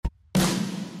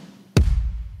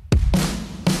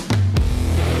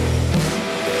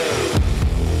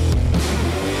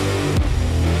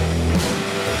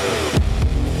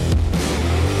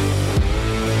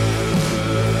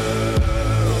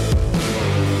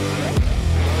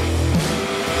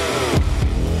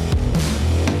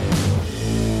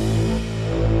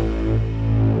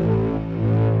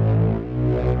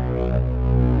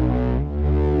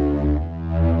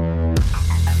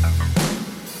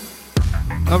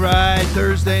right,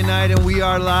 Thursday night, and we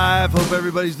are live. Hope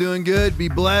everybody's doing good. Be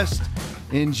blessed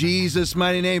in Jesus'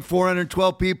 mighty name.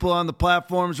 412 people on the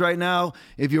platforms right now.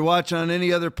 If you're watching on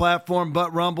any other platform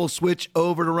but Rumble, switch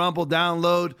over to Rumble.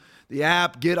 Download the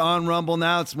app. Get on Rumble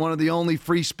now. It's one of the only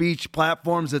free speech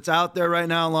platforms that's out there right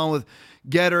now, along with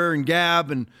Getter and Gab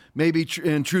and maybe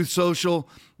and Truth Social,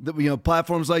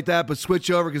 platforms like that. But switch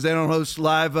over because they don't host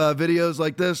live videos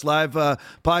like this, live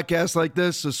podcasts like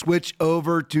this. So switch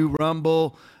over to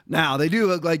Rumble now. They do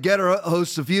look like Getter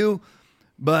hosts a few,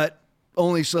 but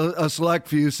only a select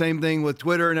few. Same thing with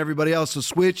Twitter and everybody else. So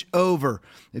switch over.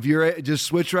 If you're just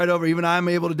switch right over. Even I'm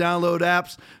able to download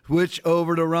apps. Switch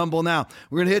over to Rumble now.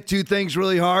 We're going to hit two things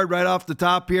really hard right off the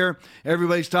top here.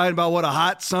 Everybody's talking about what a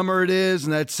hot summer it is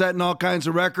and that's setting all kinds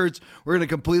of records. We're going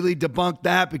to completely debunk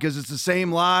that because it's the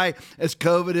same lie as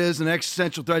COVID is an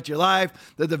existential threat to your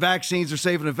life, that the vaccines are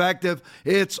safe and effective.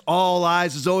 It's all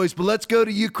lies as always. But let's go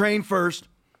to Ukraine first.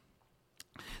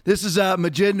 This is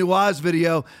Majid Nawaz's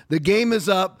video. The game is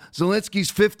up. Zelensky's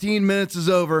 15 minutes is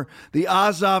over. The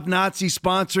Azov Nazi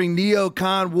sponsoring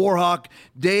neocon Warhawk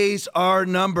days are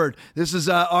numbered. This is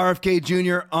RFK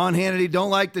Jr. on Hannity.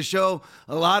 Don't like the show.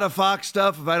 A lot of Fox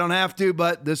stuff if I don't have to,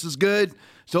 but this is good.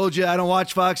 Told you I don't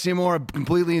watch Fox anymore. I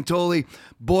completely and totally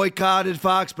boycotted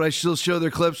Fox, but I still show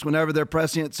their clips whenever they're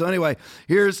pressing it. So anyway,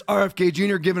 here's RFK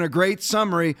Jr. giving a great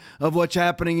summary of what's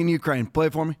happening in Ukraine. Play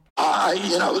it for me. The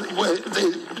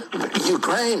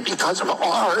Ukraine, because of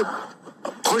our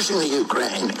pushing the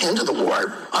Ukraine into the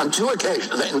war on two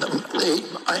occasions, we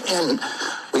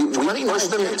pushed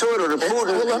them into it, or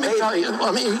Putin. Let me tell you.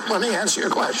 Let me answer your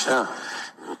question.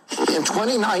 In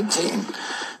 2019.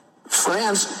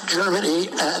 France, Germany,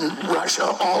 and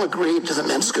Russia all agreed to the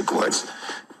Minsk Accords.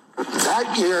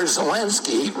 That year,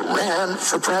 Zelensky ran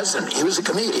for president. He was a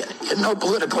comedian. He had no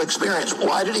political experience.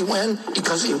 Why did he win?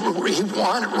 Because he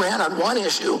ran on one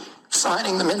issue,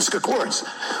 signing the Minsk Accords.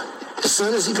 As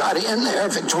soon as he got in there,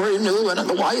 Victoria Nuland in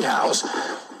the White House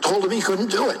told him he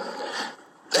couldn't do it.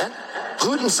 Then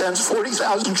Putin sends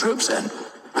 40,000 troops in.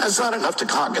 That's not enough to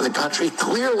conquer the country.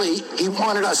 Clearly, he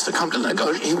wanted us to come to the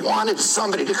negotiation. He wanted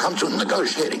somebody to come to a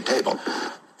negotiating table.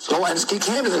 Zelensky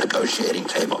came to the negotiating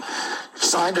table,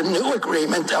 signed a new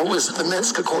agreement that was the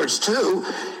Minsk Accords 2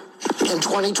 in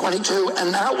 2022,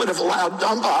 and that would have allowed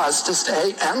Donbass to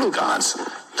stay and Lugansk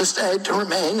to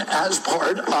remain as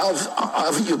part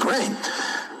of Ukraine.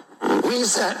 We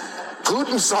said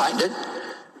Putin signed it,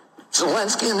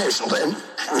 Zelensky initialed it,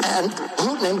 and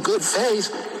Putin, in good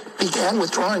faith, began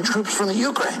withdrawing troops from the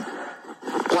Ukraine.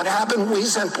 What happened? We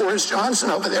sent Boris Johnson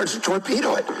over there to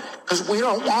torpedo it because we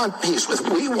don't want peace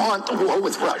we want the war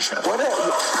with Russia.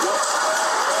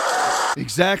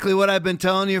 Exactly what I've been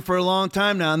telling you for a long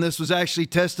time now, and this was actually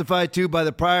testified to by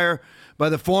the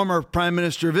former Prime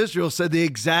Minister of Israel, said the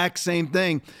exact same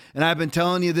thing. And I've been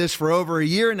telling you this for over a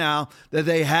year now, that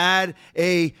they had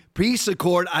a peace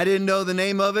accord. I didn't know the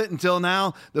name of it until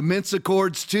now. The Minsk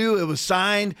Accords 2. It was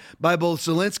signed by both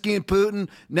Zelensky and Putin.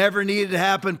 Never needed to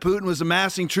happen. Putin was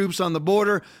amassing troops on the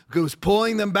border. He was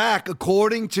pulling them back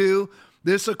according to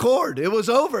this accord. It was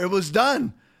over. It was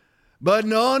done. But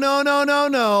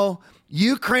no.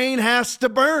 Ukraine has to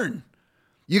burn.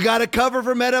 You got to cover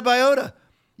for Meta Biota.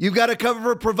 You've got to cover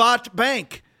for Privat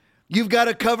Bank. You've got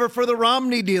to cover for the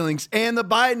Romney dealings and the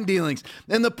Biden dealings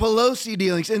and the Pelosi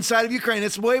dealings inside of Ukraine.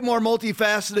 It's way more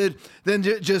multifaceted than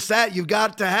just that. You've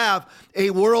got to have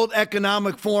a World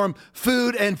Economic Forum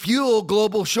food and fuel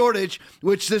global shortage,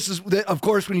 which this is, of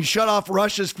course, when you shut off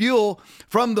Russia's fuel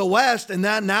from the West and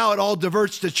that now it all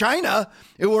diverts to China,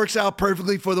 it works out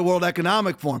perfectly for the World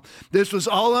Economic Forum. This was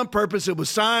all on purpose. It was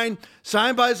signed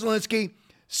by Zelensky,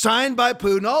 signed by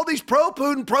Putin. All these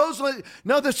pro-Putin, pro-Zelensky.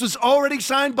 No, this was already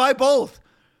signed by both.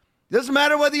 Doesn't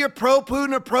matter whether you're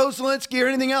pro-Putin or pro-Zelensky or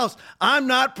anything else. I'm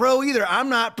not pro either. I'm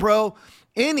not pro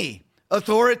any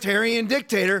authoritarian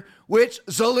dictator, which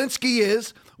Zelensky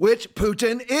is, which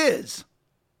Putin is.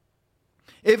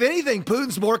 If anything,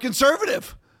 Putin's more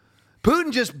conservative.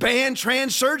 Putin just banned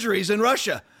trans surgeries in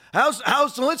Russia. How's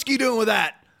Zelensky doing with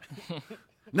that?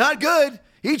 Not good.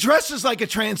 He dresses like a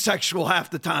transsexual half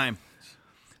the time.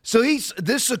 So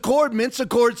this accord, Minsk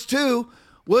Accords 2,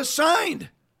 was signed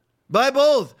by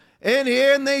both. And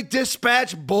here they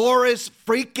dispatch Boris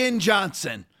freaking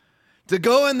Johnson to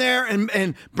go in there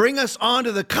and bring us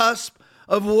onto the cusp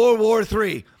of World War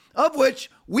III, of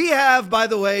which we have, by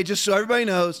the way, just so everybody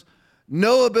knows,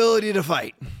 no ability to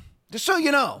fight. Just so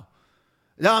you know.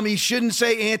 You shouldn't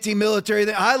say anti-military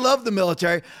thing. I love the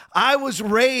military. I was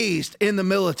raised in the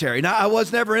military. Now, I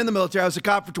was never in the military. I was a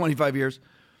cop for 25 years.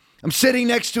 I'm sitting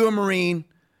next to a Marine.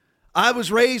 I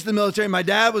was raised in the military. My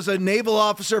dad was a naval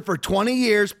officer for 20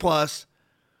 years plus.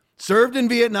 served in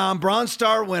Vietnam, Bronze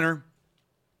Star winner.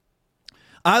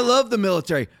 I love the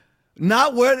military.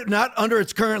 Not under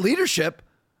its current leadership.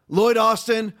 Lloyd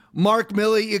Austin, Mark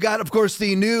Milley. You got, of course,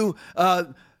 the new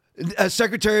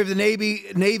Secretary of the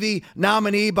Navy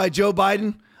nominee by Joe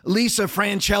Biden, Lisa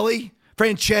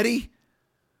Franchetti.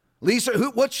 Lisa,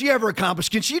 what's she ever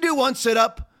accomplished? Can she do one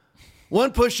sit-up,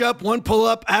 one push-up, one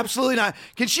pull-up? Absolutely not.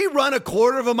 Can she run a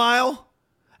quarter of a mile?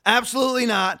 Absolutely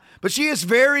not. But she is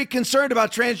very concerned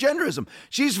about transgenderism.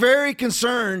 She's very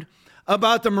concerned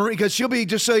about the Marine, because she'll be,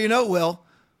 just so you know, Will,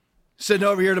 sitting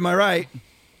over here to my right,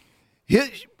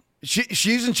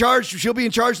 she's in charge. She'll be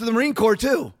in charge of the Marine Corps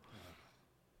too.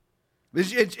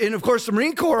 And of course, the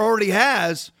Marine Corps already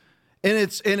has in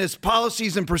its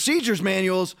policies and procedures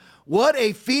manuals what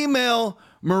a female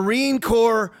Marine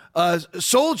Corps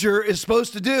soldier is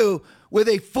supposed to do with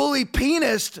a fully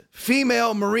penised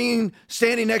female Marine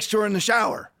standing next to her in the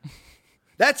shower.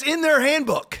 That's in their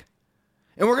handbook.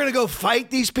 And we're going to go fight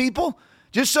these people?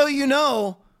 Just so you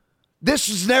know, this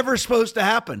was never supposed to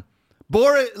happen.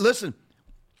 Boris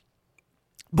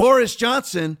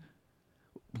Johnson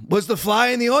was the fly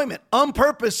in the ointment, on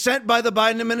purpose, sent by the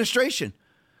Biden administration.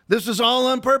 This was all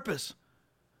on purpose.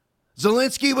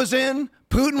 Zelensky was in,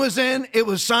 Putin was in, it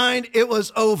was signed, it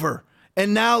was over.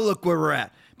 And now look where we're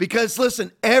at. Because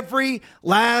listen, every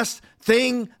last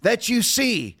thing that you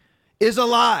see is a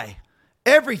lie.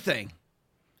 Everything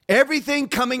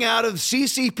coming out of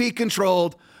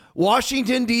CCP-controlled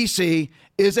Washington, D.C.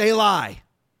 is a lie.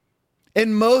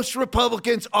 And most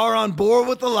Republicans are on board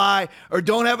with the lie or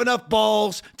don't have enough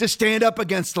balls to stand up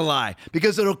against the lie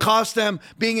because it'll cost them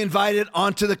being invited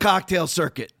onto the cocktail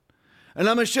circuit. And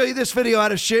I'm going to show you this video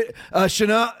out of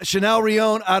Chanel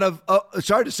Rion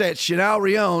Chanel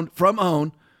Rion from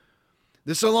OWN.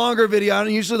 This is a longer video. I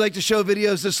don't usually like to show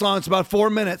videos this long. It's about 4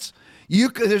 minutes.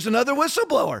 There's another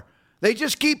whistleblower. They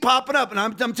just keep popping up, and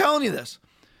I'm telling you this.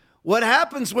 What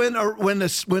happens when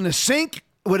a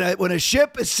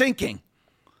ship is sinking?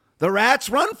 The rats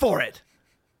run for it.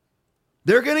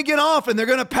 They're going to get off and they're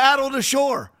going to paddle to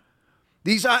shore.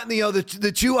 These,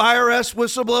 the two IRS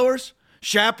whistleblowers,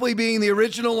 Shapley being the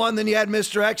original one, then you had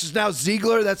Mr. X, is now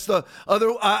Ziegler. That's the other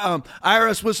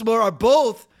IRS whistleblower. Are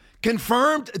both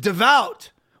confirmed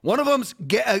devout. One of them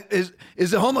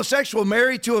is a homosexual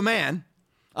married to a man.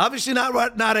 Obviously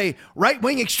not a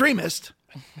right-wing extremist.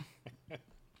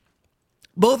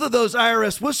 Both of those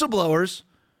IRS whistleblowers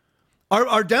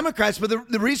are Democrats, but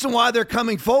the reason why they're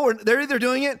coming forward, they're either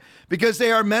doing it because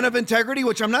they are men of integrity,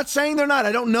 which I'm not saying they're not.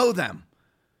 I don't know them.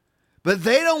 But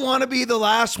they don't want to be the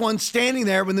last one standing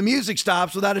there when the music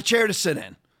stops without a chair to sit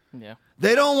in. Yeah.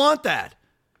 They don't want that.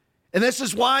 And this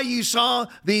is why you saw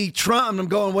the Trump, I'm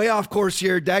going way off course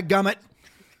here, dadgummit.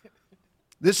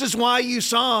 This is why you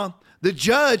saw the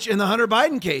judge in the Hunter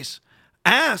Biden case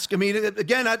ask. I mean,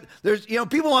 again, there's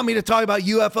people want me to talk about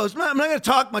UFOs. I'm not going to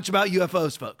talk much about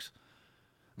UFOs, folks.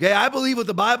 Okay, I believe what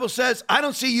the Bible says. I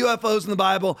don't see UFOs in the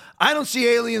Bible. I don't see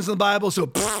aliens in the Bible.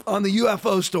 So on the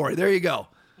UFO story, there you go.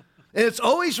 And it's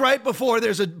always right before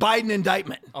there's a Biden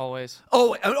indictment. Always.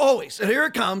 Oh, always. And here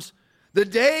it comes. The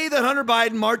day that Hunter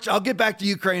Biden marched, I'll get back to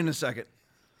Ukraine in a second.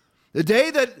 The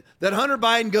day that Hunter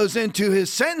Biden goes into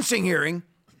his sentencing hearing,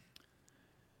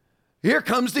 here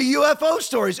comes the UFO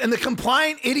stories and the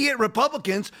compliant idiot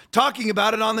Republicans talking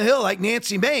about it on the Hill, like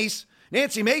Nancy Mace.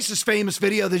 Nancy Mace's famous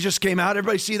video that just came out.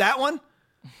 Everybody see that one?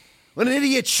 What an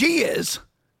idiot she is.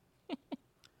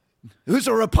 Who's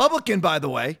a Republican, by the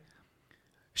way.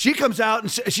 She comes out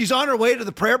and she's on her way to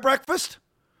the prayer breakfast.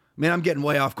 Man, I'm getting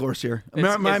way off course here.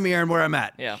 Remind me, Aaron, where I'm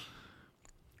at. Yeah.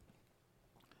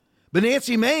 But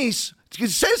Nancy Mace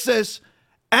says this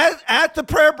at the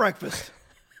prayer breakfast.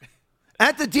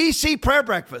 At the D.C. prayer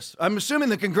breakfast. I'm assuming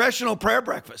the congressional prayer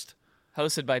breakfast.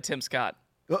 Hosted by Tim Scott.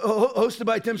 Hosted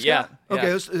by Tim Scott? Yeah.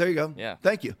 Okay, there you go. Yeah.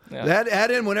 Thank you. Yeah.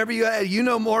 Add in whenever you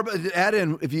know more, but add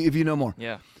in if you know more.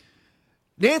 Yeah.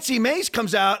 Nancy Mace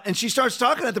comes out and she starts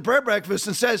talking at the prayer breakfast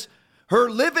and says her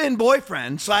live-in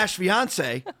boyfriend /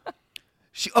 fiance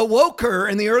she awoke her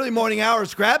in the early morning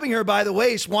hours, grabbing her by the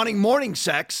waist, wanting morning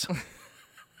sex.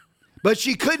 But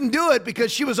she couldn't do it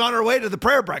because she was on her way to the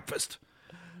prayer breakfast.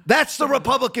 That's the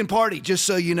Republican Party, just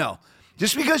so you know.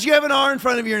 Just because you have an R in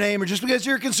front of your name or just because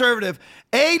you're a conservative,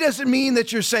 A, doesn't mean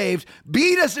that you're saved,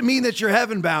 B, doesn't mean that you're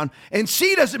heaven bound, and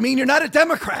C, doesn't mean you're not a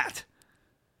Democrat.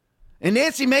 And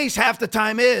Nancy Mace half the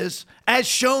time is, as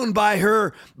shown by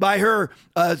her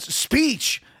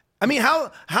speech. I mean,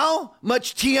 how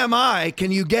much TMI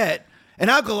can you get and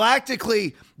how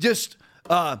galactically just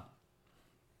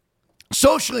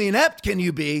socially inept can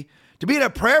you be to be at a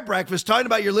prayer breakfast talking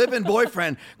about your live-in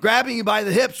boyfriend grabbing you by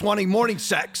the hips wanting morning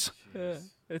sex?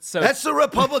 That's the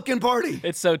Republican Party.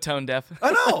 It's so tone deaf.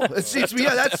 I know. That's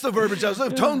the verbiage I was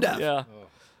looking. Tone deaf. Yeah.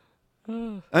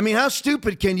 I mean, how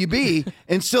stupid can you be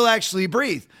and still actually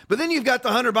breathe? But then you've got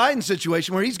the Hunter Biden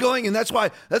situation where he's going, and that's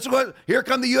what here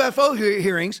come the UFO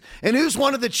hearings. And who's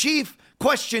one of the chief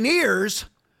questionnaires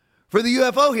for the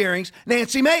UFO hearings?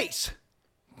 Nancy Mace.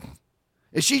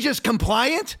 Is she just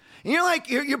compliant? And you're like,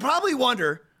 you probably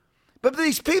wonder, but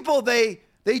these people, they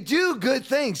do good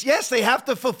things. Yes, they have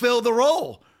to fulfill the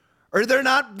role, or they're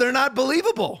not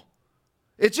believable.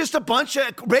 It's just a bunch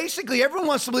of, basically everyone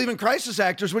wants to believe in crisis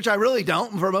actors, which I really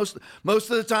don't for most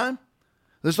of the time.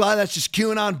 That's why that's just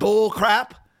QAnon bull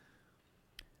crap.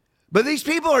 But these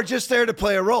people are just there to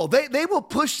play a role. They will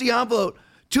push the envelope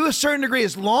to a certain degree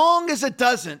as long as it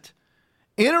doesn't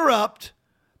interrupt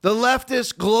the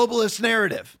leftist globalist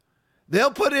narrative.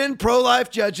 They'll put in pro-life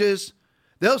judges.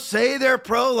 They'll say they're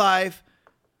pro-life,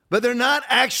 but they're not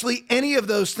actually any of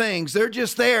those things. They're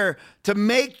just there to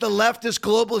make the leftist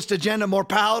globalist agenda more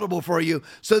palatable for you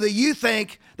so that you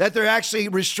think that they're actually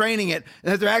restraining it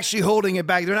and that they're actually holding it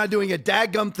back. They're not doing a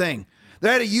dadgum thing.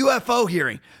 They're at a UFO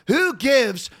hearing. Who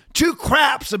gives two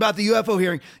craps about the UFO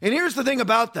hearing? And here's the thing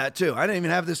about that, too. I didn't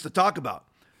even have this to talk about.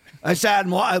 I sat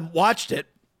and I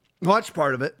watched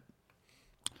part of it.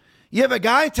 You have a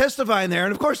guy testifying there,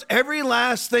 and of course, every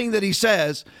last thing that he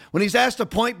says when he's asked a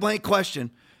point-blank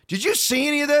question, did you see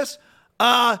any of this?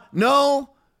 No,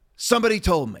 somebody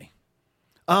told me.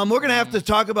 We're going to have to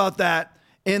talk about that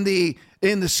in the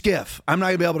skiff. I'm not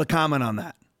going to be able to comment on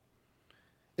that.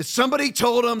 If somebody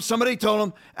told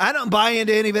him. I don't buy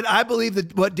into any of it. I believe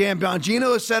that what Dan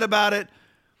Bongino has said about it,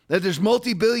 that there's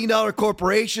multi-billion-dollar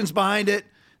corporations behind it.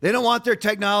 They don't want their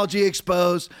technology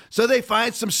exposed, so they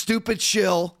find some stupid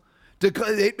shill. And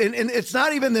it's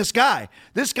not even this guy.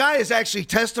 This guy is actually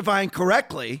testifying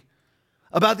correctly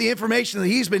about the information that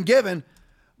he's been given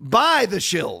by the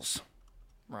shills.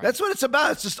 Right. That's what it's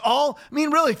about. It's just all, I mean,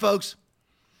 really, folks,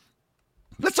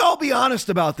 let's all be honest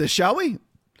about this, shall we?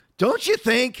 Don't you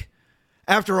think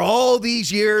after all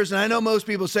these years, and I know most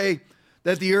people say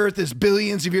that the earth is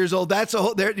billions of years old. That's a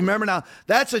whole, remember now,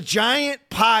 that's a giant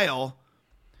pile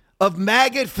of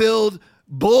maggot-filled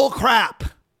bull crap.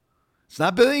 It's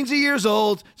not billions of years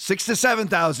old. 6,000 to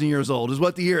 7,000 years old is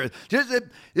what the year is.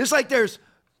 Just like there's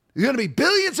going to be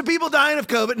billions of people dying of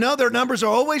COVID. No, their numbers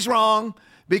are always wrong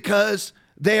because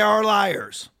they are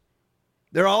liars.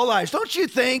 They're all liars. Don't you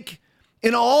think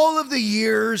in all of the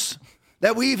years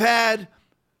that we've had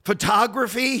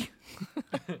photography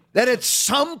that at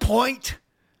some point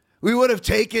we would have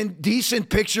taken decent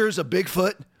pictures of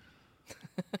Bigfoot,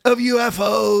 of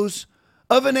UFOs,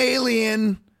 of an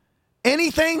alien,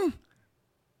 anything?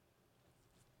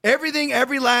 Everything,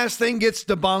 every last thing gets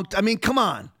debunked. I mean, come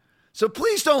on. So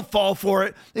please don't fall for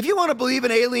it. If you want to believe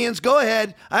in aliens, go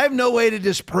ahead. I have no way to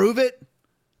disprove it.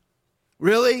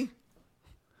 Really?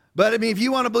 But I mean, if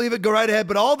you want to believe it, go right ahead.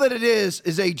 But all that it is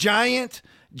a giant,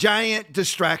 giant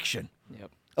distraction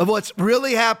of what's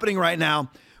really happening right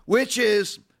now, which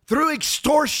is through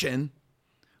extortion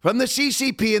from the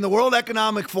CCP and the World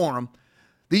Economic Forum,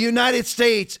 the United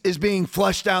States is being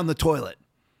flushed down the toilet.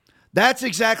 That's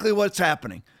exactly what's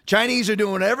happening. Chinese are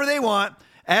doing whatever they want,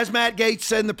 as Matt Gaetz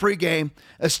said in the pregame,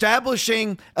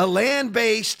 establishing a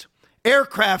land-based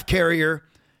aircraft carrier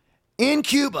in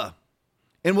Cuba.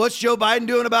 And what's Joe Biden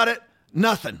doing about it?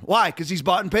 Nothing. Why? Because he's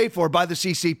bought and paid for by the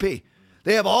CCP.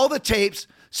 They have all the tapes.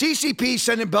 CCP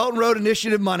sending Belt and Road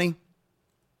Initiative money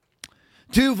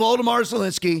to Volodymyr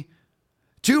Zelensky,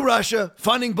 to Russia,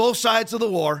 funding both sides of the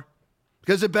war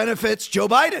because it benefits Joe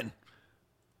Biden.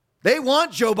 They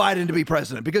want Joe Biden to be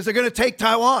president because they're going to take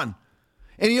Taiwan.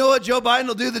 And you know what Joe Biden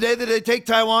will do the day that they take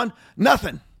Taiwan?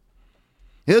 Nothing.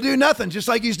 He'll do nothing, just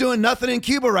like he's doing nothing in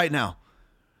Cuba right now.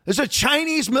 There's a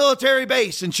Chinese military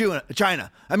base in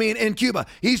in Cuba.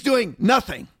 He's doing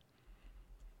nothing.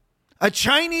 A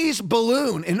Chinese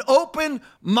balloon, an open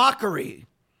mockery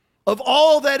of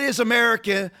all that is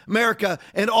America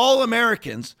and all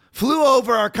Americans, flew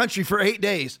over our country for 8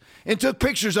 days and took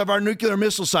pictures of our nuclear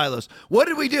missile silos. What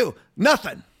did we do?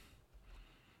 Nothing.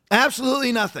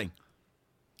 Absolutely nothing.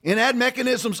 And had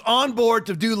mechanisms on board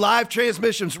to do live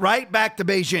transmissions right back to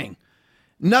Beijing.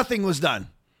 Nothing was done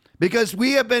because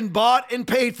we have been bought and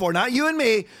paid for. Not you and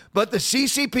me, but the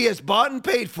CCP has bought and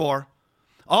paid for.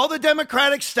 All the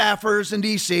Democratic staffers in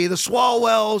D.C., the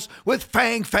Swalwells with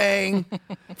Fang,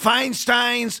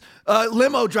 Feinstein's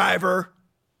limo driver,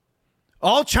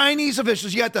 all Chinese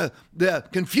officials. You got the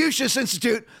Confucius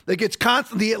Institute that gets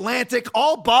the Atlantic,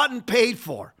 all bought and paid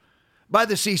for by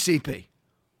the CCP.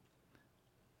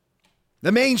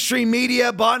 The mainstream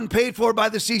media, bought and paid for by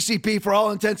the CCP for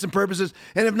all intents and purposes,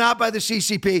 and if not by the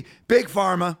CCP, Big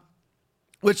Pharma,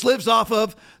 which lives off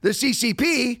of the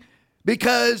CCP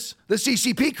because the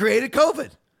CCP created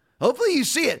COVID. Hopefully you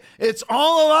see it. It's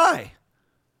all a lie.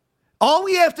 All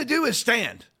we have to do is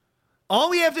stand. All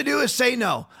we have to do is say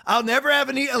no. I'll never have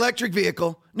an electric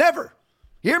vehicle. Never.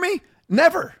 Hear me?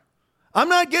 Never. I'm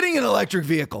not getting an electric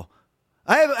vehicle.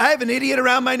 I have an idiot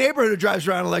around my neighborhood who drives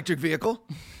around an electric vehicle.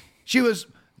 She was,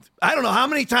 I don't know how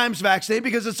many times vaccinated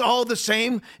because it's all the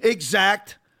same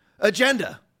exact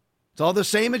agenda. It's all the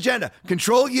same agenda.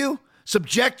 Control you,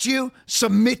 subject you,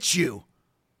 submit you.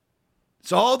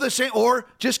 It's all the same, or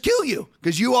just kill you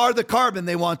because you are the carbon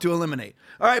they want to eliminate.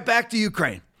 All right, back to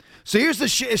Ukraine. So here's the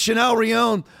Chanel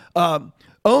Rion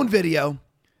own video,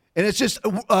 and it's just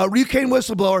a Ukraine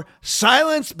whistleblower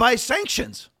silenced by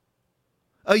sanctions.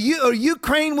 A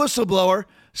Ukraine whistleblower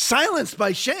silenced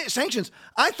by sanctions.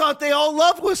 I thought they all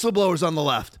love whistleblowers on the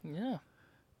left. Yeah.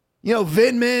 You know,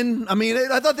 Vindman. I mean,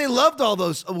 I thought they loved all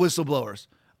those whistleblowers.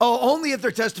 Oh, only if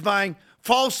they're testifying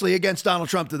falsely against Donald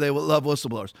Trump do they love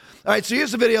whistleblowers. All right, so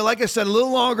here's the video. Like I said, a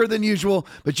little longer than usual,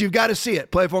 but you've got to see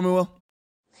it. Play it for me, Will.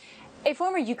 A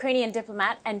former Ukrainian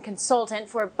diplomat and consultant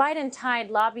for Biden-tied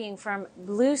lobbying firm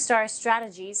Blue Star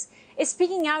Strategies is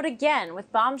speaking out again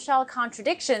with bombshell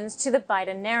contradictions to the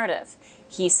Biden narrative.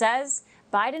 He says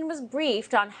Biden was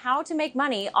briefed on how to make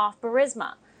money off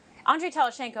Burisma. Andriy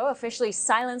Teleshenko, officially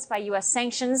silenced by U.S.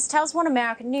 sanctions, tells One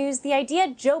American News the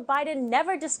idea Joe Biden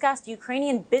never discussed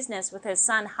Ukrainian business with his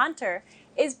son Hunter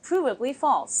is provably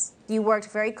false. You worked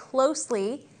very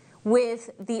closely with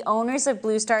the owners of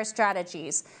Blue Star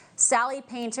Strategies, Sally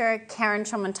Painter, Karen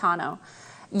Tramontano.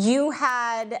 You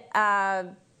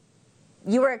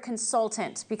were a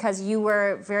consultant because you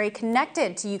were very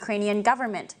connected to Ukrainian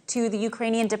government, to the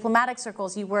Ukrainian diplomatic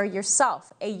circles. You were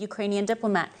yourself a Ukrainian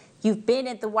diplomat. You've been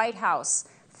at the White House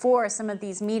for some of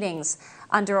these meetings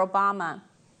under Obama.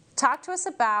 Talk to us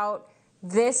about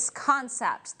this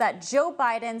concept that Joe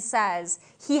Biden says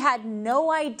he had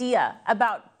no idea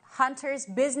about Hunter's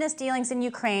business dealings in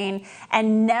Ukraine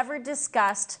and never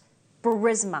discussed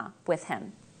Burisma with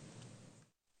him.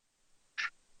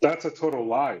 That's a total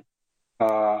lie.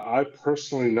 I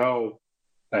personally know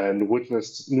and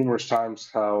witnessed numerous times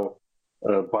how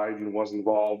Biden was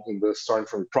involved in this, starting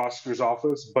from the prosecutor's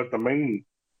office. But the main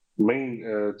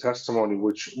testimony,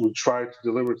 which we tried to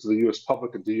deliver to the U.S.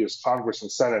 public and the U.S. Congress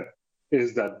and Senate,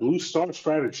 is that Blue Star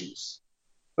Strategies,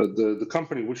 the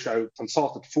company which I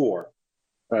consulted for,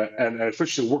 and I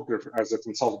officially worked there as a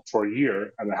consultant for a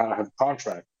year and I have a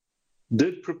contract,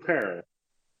 did prepare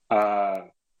a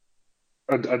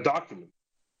document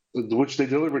which they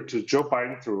delivered to Joe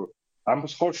Biden through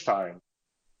Amos Hochstein,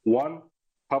 one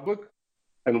public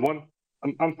and one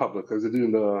unpublic, as they do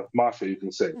in the mafia, you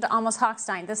can say. Amos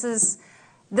Hochstein, this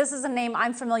is a name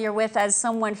I'm familiar with as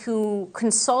someone who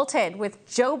consulted with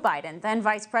Joe Biden, then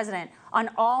vice president, on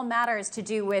all matters to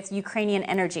do with Ukrainian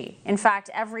energy. In fact,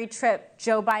 every trip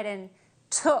Joe Biden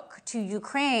took to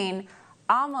Ukraine,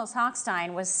 Amos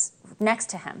Hochstein was next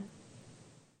to him.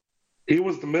 He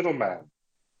was the middleman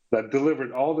that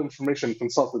delivered all the information,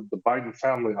 consulted the Biden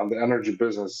family on the energy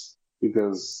business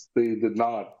because they did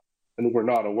not and were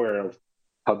not aware of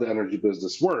how the energy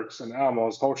business works. And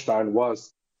Amos Hochstein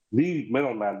was the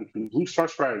middleman between Blue Star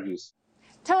Strategies.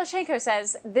 Teleshenko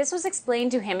says this was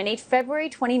explained to him in a February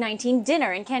 2019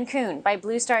 dinner in Cancun by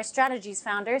Blue Star Strategies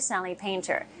founder Sally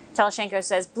Painter. Teleshenko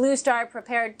says Blue Star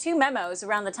prepared 2 memos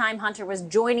around the time Hunter was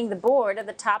joining the board of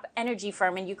the top energy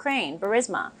firm in Ukraine,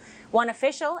 Burisma, one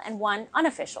official and one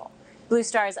unofficial. Blue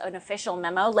Star's unofficial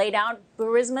memo laid out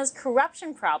Burisma's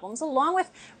corruption problems along with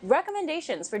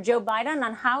recommendations for Joe Biden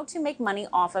on how to make money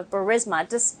off of Burisma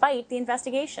despite the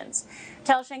investigations.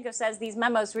 Teleshenko says these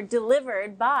memos were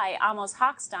delivered by Amos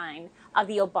Hochstein of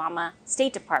the Obama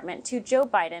State Department to Joe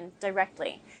Biden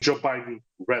directly. Joe Biden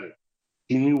read it.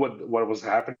 He knew what was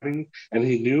happening, and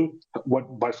he knew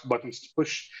what buttons to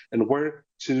push and where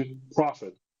to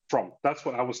profit from. That's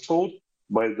what I was told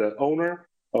by the owner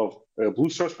of Blue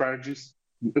Star Strategies.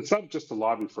 It's not just a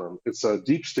lobby firm. It's a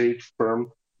deep state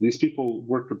firm. These people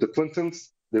work with the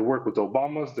Clintons. They work with the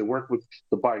Obamas. They work with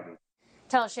the Biden.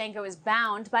 Teleshenko is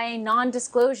bound by a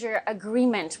non-disclosure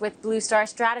agreement with Blue Star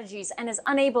Strategies and is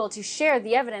unable to share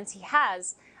the evidence he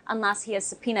has unless he is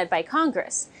subpoenaed by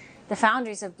Congress. The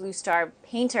founders of Blue Star,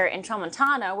 Painter and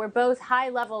Tramontano, were both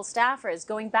high-level staffers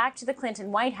going back to the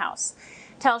Clinton White House.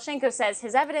 Teleshenko says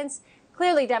his evidence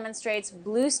clearly demonstrates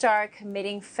Blue Star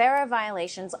committing FARA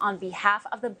violations on behalf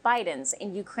of the Bidens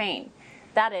in Ukraine.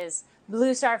 That is,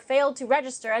 Blue Star failed to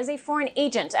register as a foreign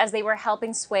agent as they were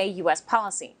helping sway U.S.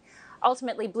 policy.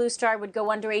 Ultimately, Blue Star would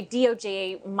go under a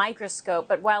DOJ microscope.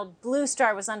 But while Blue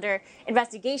Star was under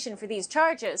investigation for these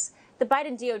charges, the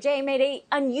Biden DOJ made an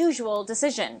unusual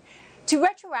decision to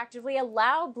retroactively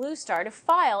allow Blue Star to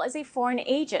file as a foreign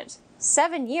agent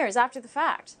 7 years after the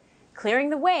fact,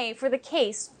 clearing the way for the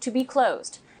case to be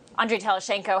closed. Andrei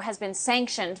Teleshenko has been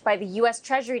sanctioned by the U.S.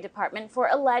 Treasury Department for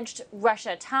alleged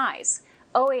Russia ties.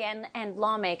 OAN and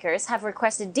lawmakers have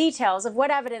requested details of what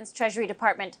evidence Treasury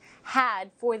Department had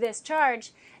for this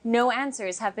charge. No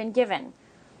answers have been given.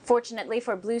 Fortunately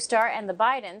for Blue Star and the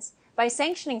Bidens, by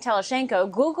sanctioning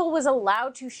Teleshenko, Google was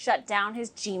allowed to shut down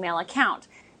his Gmail account,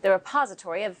 the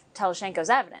repository of Teleshenko's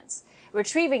evidence.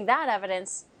 Retrieving that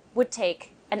evidence would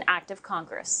take an act of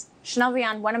Congress. Chanel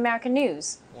Vian, One American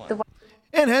News.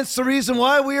 And hence the reason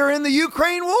why we are in the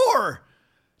Ukraine war.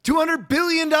 $200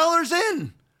 billion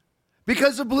in.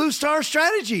 Because of Blue Star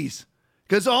strategies.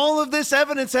 Because all of this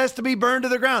evidence has to be burned to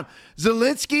the ground.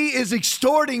 Zelensky is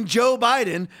extorting Joe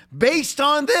Biden based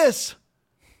on this.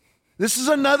 This is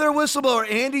another whistleblower.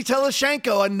 Andy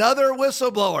Teleshenko, another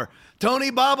whistleblower.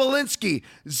 Tony Bobolinsky,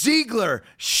 Ziegler,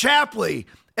 Shapley,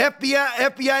 FBI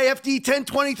FD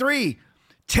 1023,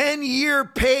 10-year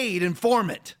paid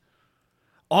informant.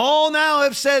 All now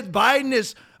have said Biden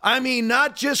is,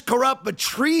 not just corrupt, but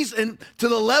treason to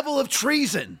the level of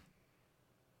treason.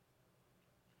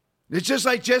 It's just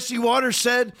like Jesse Waters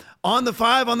said on the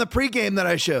pregame that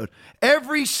I showed.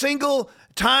 Every single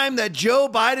time that Joe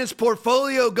Biden's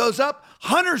portfolio goes up,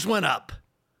 Hunter's went up.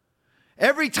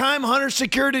 Every time Hunter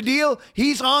secured a deal,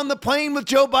 he's on the plane with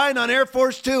Joe Biden on Air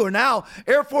Force Two, or now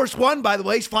Air Force One, by the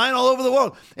way. He's flying all over the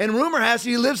world. And rumor has it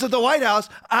he lives at the White House,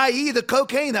 i.e. the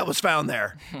cocaine that was found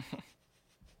there.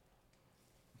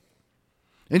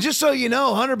 And just so you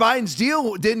know, Hunter Biden's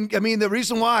deal didn't, the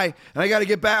reason why, and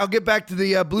I'll get back to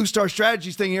the Blue Star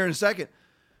Strategies thing here in a second,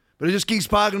 but it just keeps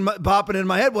popping in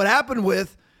my head. What happened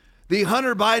with the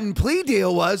Hunter Biden plea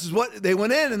deal is what they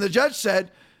went in and the judge said,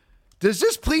 does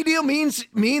this plea deal mean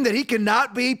that he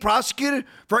cannot be prosecuted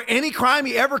for any crime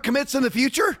he ever commits in the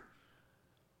future?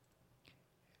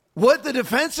 What the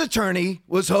defense attorney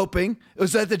was hoping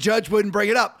was that the judge wouldn't bring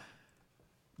it up.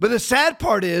 But the sad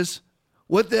part is,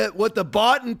 what the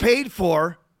bought and paid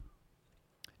for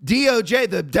DOJ,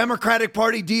 the Democratic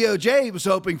Party DOJ was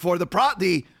hoping for,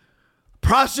 the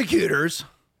prosecutors,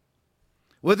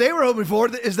 what they were hoping for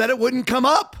is that it wouldn't come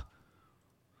up.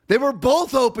 They were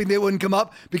both hoping they wouldn't come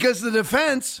up because the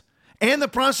defense and the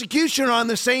prosecution are on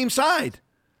the same side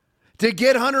to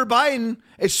get Hunter Biden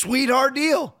a sweetheart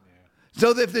deal. Yeah.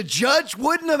 So that if the judge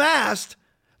wouldn't have asked,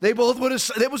 they both would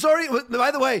have, it was already,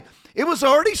 by the way, it was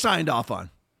already signed off on.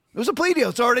 It was a plea deal.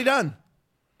 It's already done.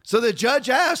 So the judge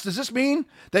asked, does this mean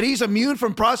that he's immune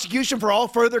from prosecution for all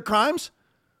further crimes?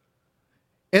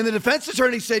 And the defense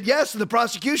attorney said yes, and the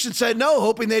prosecution said no,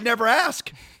 hoping they'd never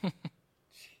ask.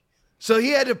 So he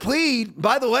had to plead,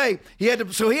 by the way, he had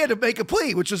to make a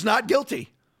plea, which was not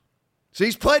guilty. So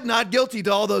he's pled not guilty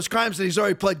to all those crimes that he's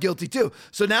already pled guilty to.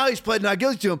 So now he's pled not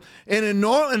guilty to them. And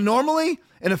normally,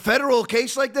 in a federal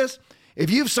case like this, if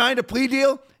you've signed a plea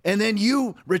deal and then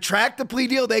you retract the plea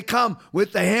deal, they come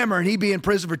with the hammer and he'd be in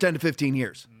prison for 10 to 15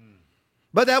 years.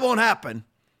 But that won't happen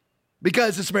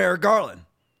because it's Merrick Garland.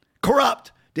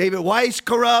 Corrupt. David Weiss,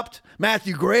 corrupt.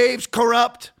 Matthew Graves,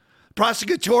 corrupt.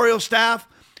 Prosecutorial staff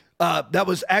that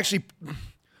was actually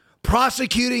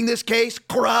prosecuting this case,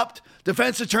 corrupt.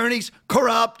 Defense attorneys,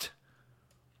 corrupt.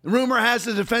 The rumor has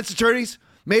the defense attorneys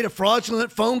made a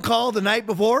fraudulent phone call the night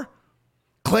before,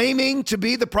 claiming to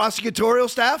be the prosecutorial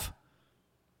staff.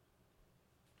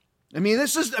 I'm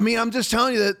just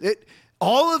telling you that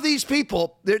all of these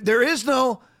people, there is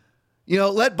no,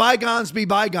 let bygones be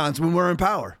bygones when we're in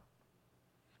power.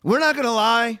 We're not going to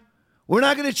lie. We're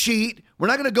not going to cheat. We're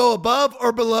not going to go above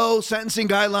or below sentencing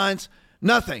guidelines.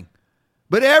 Nothing.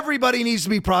 But everybody needs to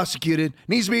be prosecuted.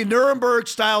 Needs to be a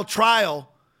Nuremberg-style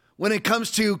trial when it comes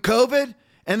to COVID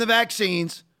and the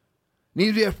vaccines.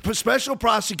 Needs to be a special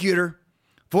prosecutor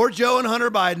for Joe and Hunter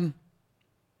Biden.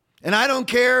 And I don't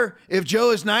care if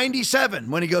Joe is 97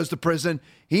 when he goes to prison.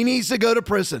 He needs to go to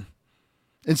prison.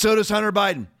 And so does Hunter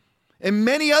Biden. And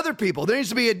many other people. There needs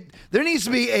to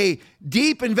be a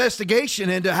deep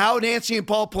investigation into how Nancy and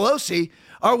Paul Pelosi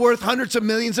are worth hundreds of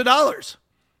millions of dollars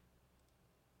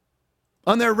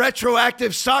on their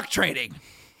retroactive stock trading.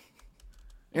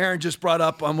 Aaron just brought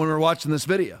up when we were watching this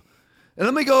video. And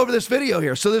let me go over this video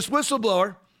here. So this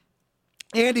whistleblower,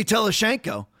 Andy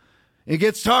Teleshenko, it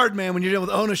gets hard, man, when you're dealing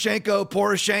with Onashenko,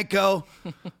 Poroshenko.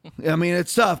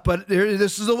 It's tough, but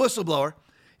this is a whistleblower.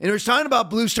 And he was talking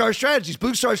about Blue Star Strategies.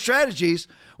 Blue Star Strategies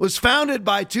was founded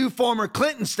by two former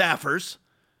Clinton staffers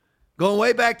Going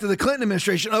way back to the Clinton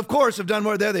administration. Of course, have done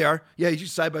more. There they are. Yeah, you should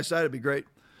side by side. It'd be great.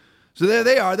 So there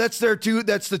they are. That's their two.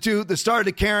 That's the two that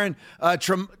started Karen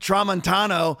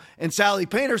Tramontano and Sally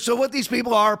Painter. So what these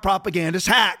people are propagandist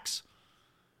hacks.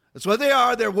 That's what they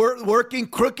are. They're working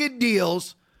crooked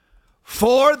deals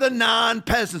for the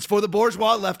non-peasants, for the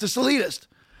bourgeois leftist elitist.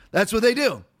 That's what they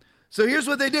do. So here's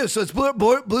what they do. So it's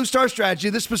Blue Star strategy.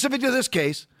 This specific to this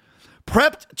case,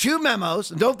 prepped 2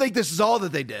 memos. And don't think this is all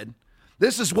that they did.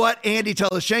 This is what Andy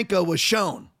Teleshenko was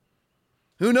shown.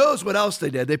 Who knows what else they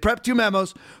did? They prepped 2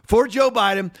 memos for Joe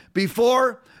Biden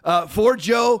before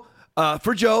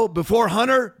Joe before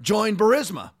Hunter joined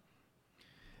Burisma.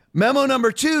 Memo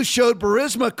number 2 showed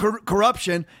Burisma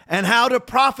corruption and how to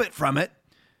profit from it.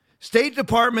 State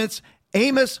Department's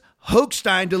Amos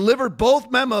Hochstein delivered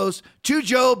both memos to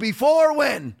Joe before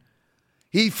when?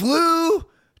 He flew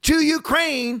to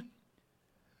Ukraine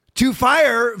to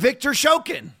fire Viktor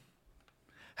Shokin.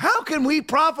 How can we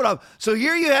profit off? So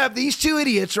here you have these 2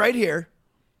 idiots right here.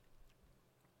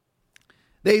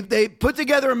 They put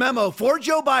together a memo for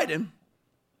Joe Biden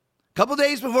a couple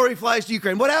days before he flies to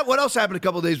Ukraine. What else happened a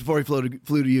couple days before he flew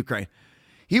to Ukraine?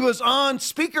 He was on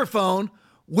speakerphone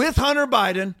with Hunter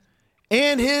Biden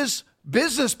and his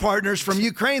business partners from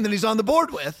Ukraine that he's on the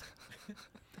board with.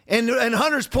 And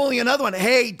Hunter's pulling another one.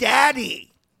 Hey,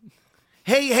 Daddy.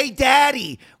 Hey,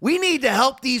 Daddy. We need to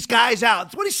help these guys out.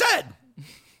 That's what he said.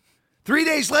 3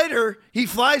 days later, he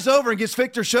flies over and gets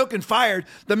Viktor Shokin fired,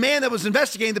 the man that was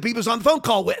investigating the people he was on the phone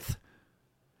call with.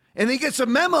 And he gets a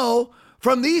memo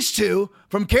from these 2,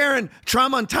 from Karen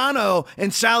Tramontano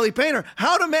and Sally Painter,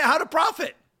 how to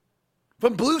profit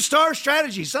from Blue Star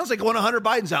strategy. Sounds like one of Hunter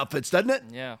Biden's outfits, doesn't it?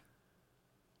 Yeah.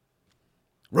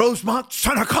 Rosemont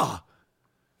Seneca.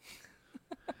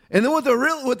 And then what the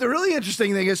really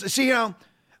interesting thing is, see, I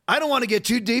don't want to get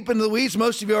too deep into the weeds.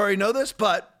 Most of you already know this,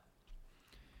 but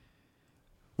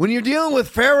when you're dealing with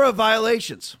FARA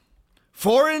violations,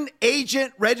 Foreign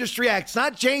Agent Registry Act, it's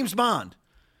not James Bond.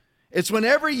 It's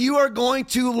whenever you are going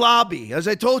to lobby. As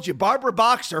I told you, Barbara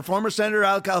Boxer, former senator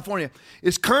out of California,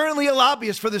 is currently a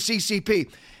lobbyist for the CCP.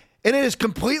 And it is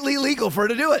completely legal for her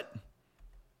to do it.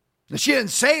 Now, she didn't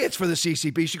say it's for the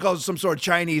CCP. She calls it some sort of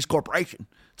Chinese corporation.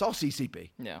 It's all CCP.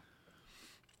 Yeah.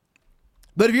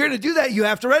 But if you're going to do that, you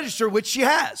have to register, which she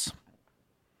has.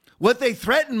 What they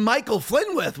threatened Michael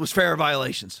Flynn with was FARA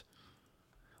violations.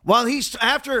 While he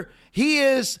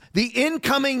is the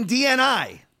incoming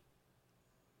DNI.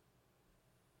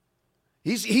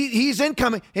 He's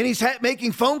incoming, and he's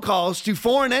making phone calls to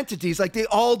foreign entities like they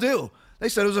all do. They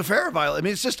said it was a FARA violation. I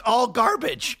mean, it's just all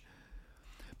garbage.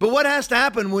 But what has to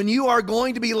happen when you are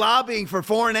going to be lobbying for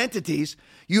foreign entities,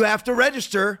 you have to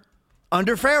register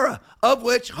under FARA, of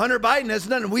which Hunter Biden has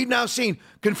done. And we've now seen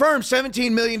confirmed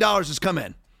 $17 million has come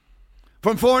in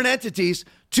from foreign entities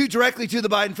directly to the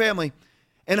Biden family.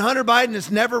 And Hunter Biden has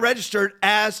never registered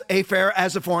as a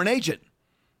foreign agent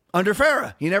under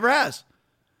FARA. He never has.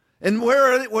 And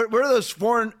where are those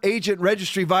foreign agent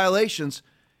registry violations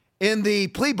in the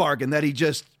plea bargain that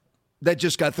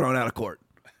just got thrown out of court?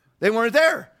 They weren't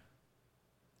there.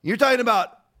 You're talking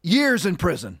about years in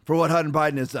prison for what Hunter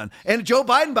Biden has done. And Joe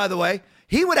Biden, by the way,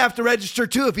 he would have to register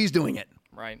too if he's doing it.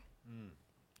 Right.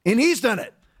 And he's done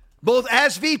it, both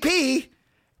as VP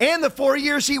and the 4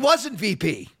 years he wasn't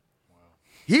VP. Wow.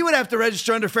 He would have to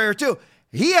register under FARA too.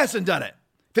 He hasn't done it.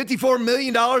 $54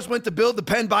 million went to build the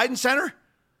Penn Biden Center.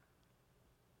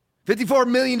 $54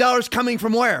 million coming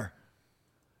from where?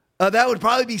 That would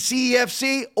probably be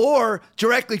CEFC or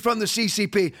directly from the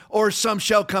CCP or some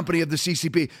shell company of the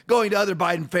CCP going to other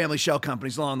Biden family shell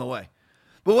companies along the way.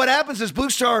 But what happens is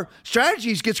Blue Star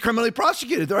Strategies gets criminally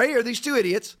prosecuted. Right here, these 2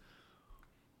 idiots,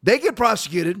 they get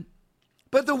prosecuted,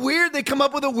 but they come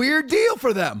up with a weird deal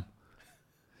for them.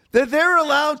 That they're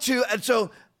allowed to, and so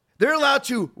they're allowed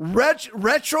to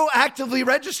retroactively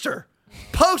register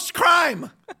post-crime.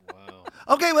 Wow.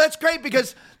 Okay, well, that's great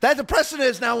because the precedent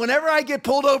is now whenever I get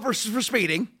pulled over for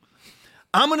speeding,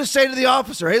 I'm going to say to the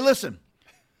officer, hey, listen,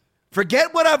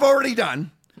 forget what I've already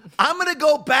done. I'm going to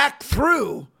go back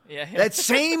through that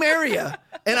same area,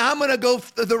 and I'm going to go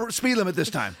the speed limit this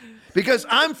time because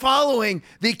I'm following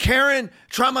the Karen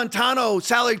Tramontano,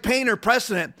 Sally Painter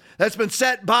precedent that's been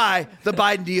set by the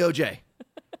Biden DOJ.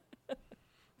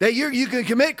 That you can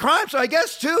commit crime. So I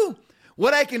guess, too,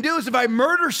 what I can do is if I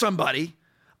murder somebody,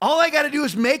 all I got to do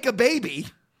is make a baby,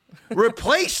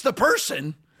 replace the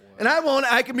person, and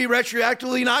I can be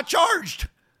retroactively not charged.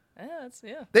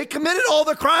 Yeah. They committed all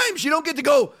the crimes. You don't get to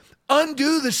go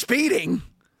undo the speeding,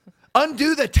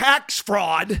 undo the tax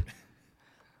fraud.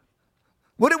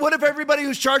 What if everybody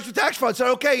who's charged with tax fraud said,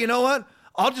 okay, you know what?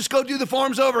 I'll just go do the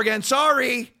forms over again.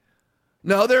 Sorry.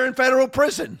 No, they're in federal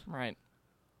prison. Right.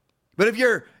 But if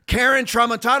you're Karen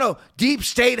Tramontano, deep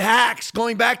state hacks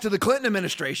going back to the Clinton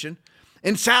administration,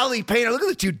 and Sally Painter, look at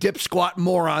the two dip squat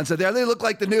morons out there. They look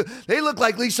like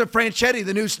Lisa Franchetti,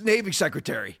 the new Navy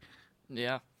secretary.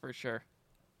 Yeah, for sure.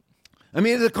 I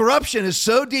mean, the corruption is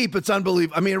so deep, it's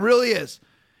unbelievable. I mean, it really is.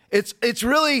 It's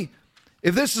really,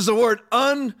 if this is a word,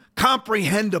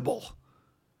 uncomprehendable.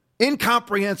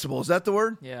 Incomprehensible. Is that the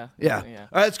word? Yeah. Yeah. All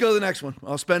right, let's go to the next one.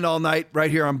 I'll spend all night right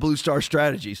here on Blue Star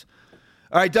Strategies.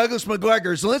 All right, Douglas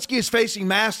McGregor. Zelensky is facing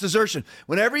mass desertion.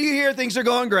 Whenever you hear things are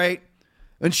going great,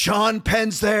 and Sean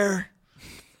Penn's there,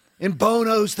 and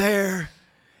Bono's there,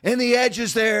 and the Edge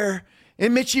is there,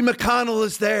 and Mitchie McConnell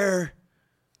is there,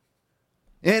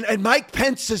 and Mike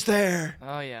Pence is there.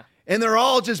 Oh, yeah. And they're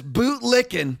all just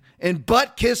boot-licking and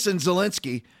butt-kissing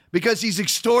Zelensky because he's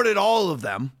extorted all of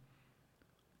them.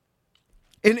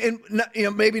 And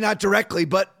maybe not directly,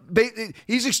 but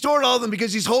he's extorted all of them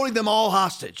because he's holding them all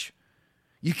hostage.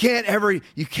 You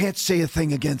can't say a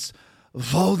thing against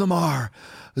Voldemar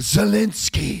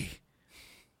Zelensky,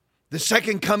 the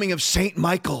second coming of Saint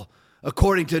Michael,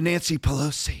 according to Nancy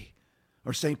Pelosi,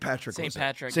 or Saint Patrick. Saint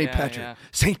Patrick. Saint Patrick.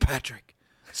 Saint Patrick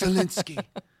Zelensky,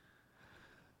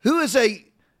 who is a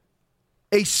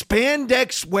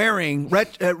spandex wearing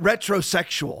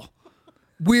retrosexual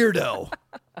weirdo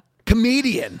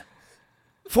comedian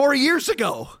 4 years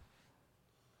ago,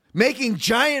 making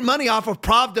giant money off of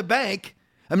Pravda Bank.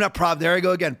 I'm not Prav. There I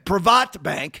go again. Pravat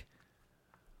Bank.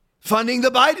 Funding the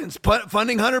Bidens,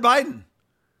 funding Hunter Biden.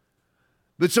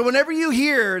 But so whenever you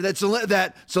hear that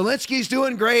Zelensky's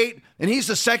doing great and he's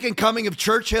the second coming of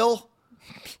Churchill,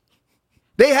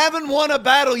 they haven't won a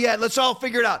battle yet. Let's all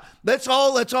figure it out. Let's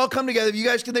all come together. If you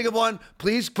guys can think of one,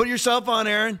 please put yourself on,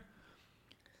 Aaron.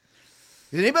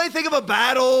 Did anybody think of a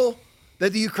battle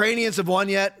that the Ukrainians have won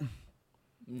yet?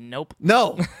 Nope.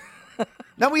 No.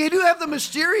 Now, we do have the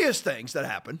mysterious things that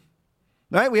happen.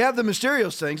 Right? We have the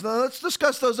mysterious things. Now, let's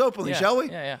discuss those openly, shall we?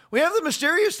 Yeah. We have the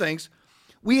mysterious things.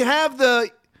 We have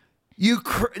the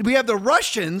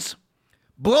Russians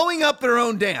blowing up their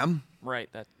own dam. Right.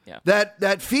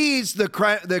 That feeds the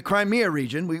Crimea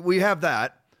region. We have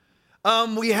that.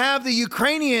 We have the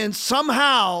Ukrainians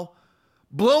somehow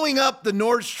blowing up the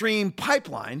Nord Stream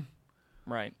pipeline.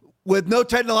 Right. With no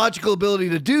technological ability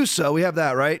to do so. We have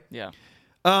that, right? Yeah.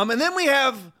 And then we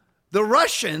have the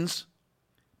Russians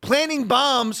planting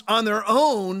bombs on their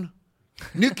own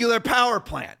nuclear power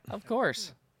plant. Of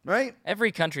course. Right?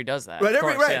 Every country does that.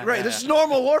 Right, Right. This is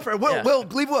normal warfare.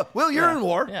 Will, you're in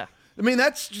war. Yeah. I mean,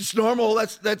 that's just normal.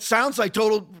 That sounds like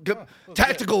total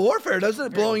tactical warfare, doesn't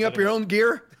it? Blowing up your own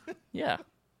gear. Yeah.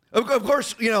 Of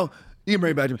course, you can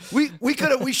bring it back to me.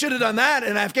 We should have done that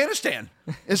in Afghanistan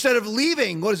instead of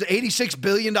leaving, what is it, $86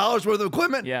 billion worth of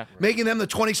equipment? Yeah. Making them the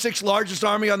 26th largest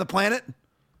army on the planet.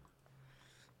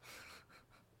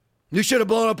 You should have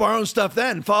blown up our own stuff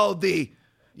then and followed the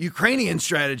Ukrainian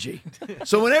strategy.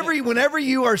 So whenever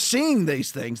you are seeing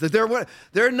these things, that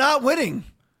they're not winning.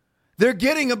 They're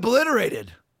getting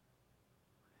obliterated.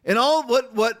 And all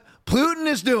what Putin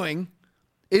is doing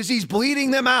is he's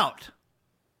bleeding them out.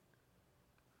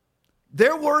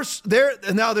 They're worse.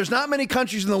 Now, there's not many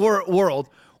countries in the world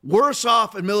worse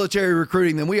off in military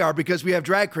recruiting than we are because we have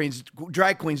drag queens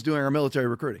doing our military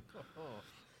recruiting.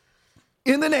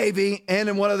 In the Navy and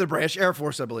in one other branch, Air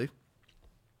Force, I believe.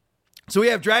 So we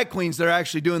have drag queens that are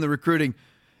actually doing the recruiting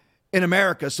in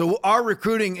America. So our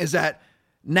recruiting is at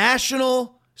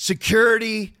national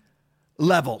security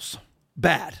levels.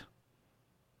 Bad.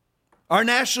 Our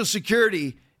national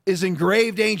security is in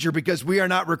grave danger because we are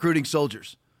not recruiting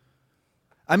soldiers.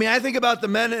 I mean, I think about the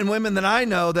men and women that I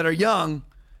know that are young,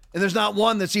 and there's not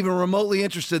one that's even remotely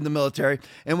interested in the military.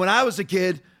 And when I was a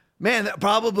kid, man, that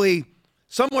probably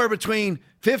somewhere between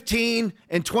 15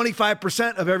 and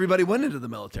 25% of everybody went into the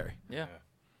military. Yeah.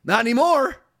 Not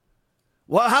anymore.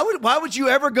 Well, why would you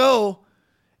ever go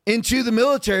into the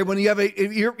military when you have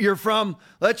you're from,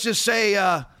 let's just say,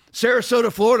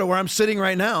 Sarasota, Florida, where I'm sitting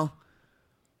right now,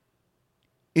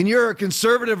 and you're a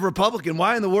conservative Republican?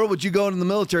 Why in the world would you go into the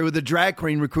military with a drag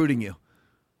queen recruiting you?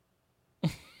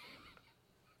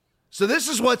 So this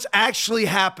is what's actually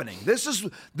happening. This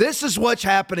is what's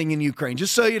happening in Ukraine,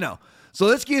 just so you know.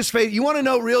 Zelensky is facing, you want to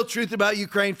know real truth about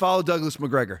Ukraine, follow Douglas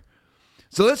McGregor.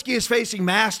 Zelensky is facing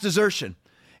mass desertion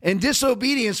and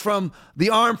disobedience from the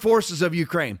armed forces of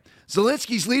Ukraine.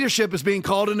 Zelensky's leadership is being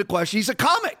called into question. He's a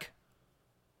comic.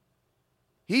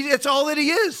 That's all that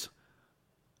he is.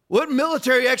 What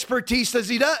military expertise does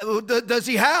he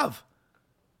have?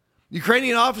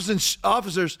 Ukrainian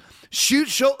officers shoot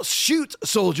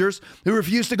soldiers who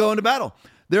refuse to go into battle.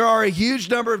 there are a huge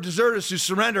number of deserters who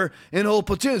surrender in whole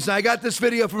platoons. Now, I got this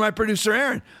video from my producer,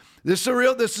 Aaron. This is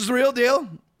a real deal.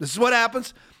 This is what happens.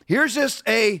 Here's just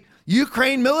a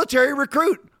Ukraine military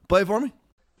recruit. Play for me.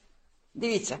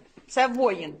 Дивіться, це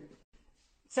воїн.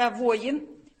 Це воїн,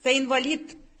 це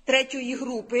інвалід 3-ї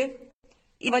групи,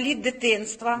 інвалід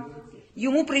дитинства.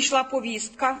 Йому прийшла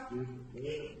повістка.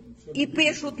 І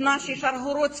пишуть наші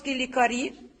шаргородські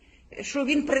лікарі, що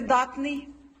він придатний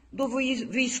до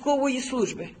військової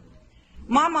служби.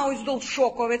 Мама ось до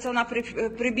Шокове, це вона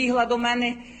прибігла до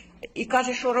мене і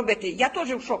каже, що робити. Я теж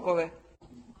в Шокове.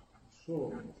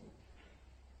 Що?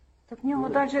 Так в нього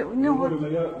навіть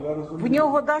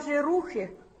рухи.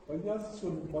 А я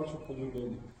сьогодні бачу по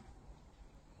людині.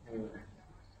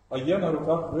 А є на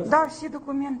руках висновок? Да, всі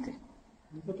документи.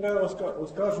 Ну, то треба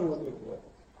оскаржувати.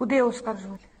 Куди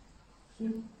оскаржувати?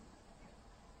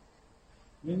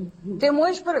 Ти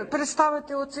можеш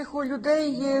представити оцих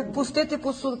людей, пустити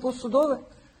по судове?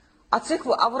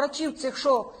 А врачів цих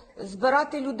що,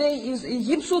 збирати людей і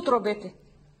їм суд робити?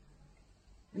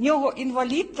 В нього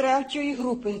інвалід 3-ї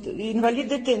групи, інвалід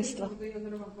дитинства.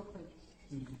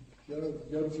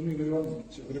 Я розумію, Іван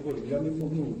Григорій, я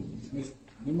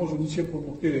не можу нічим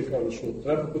допомогти, я кажу, що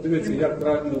треба подивитися, як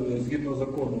правильно згідно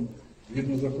закону.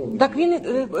 Так він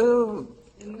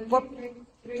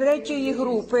 3-ї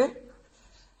групи.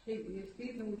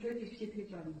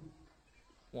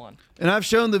 One. And I've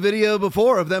shown the video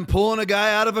before of them pulling a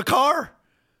guy out of a car.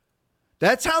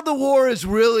 That's how the war is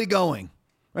really going.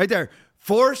 Right there.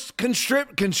 Forced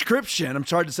conscription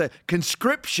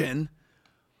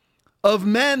of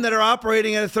men that are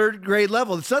operating at a third grade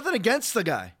level. It's nothing against the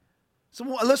guy. So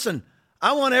listen,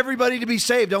 I want everybody to be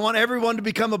saved. I want everyone to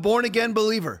become a born-again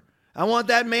believer. I want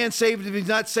that man saved if he's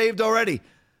not saved already.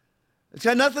 It's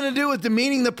got nothing to do with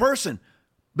demeaning the person.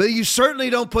 But you certainly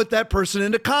don't put that person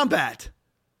into combat.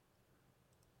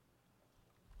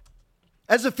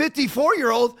 As a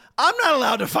 54-year-old, I'm not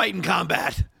allowed to fight in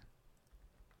combat.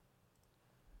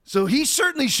 So he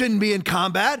certainly shouldn't be in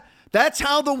combat. That's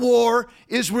how the war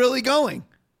is really going.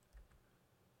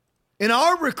 And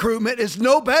our recruitment is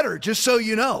no better, just so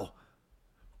you know.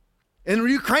 And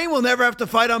Ukraine will never have to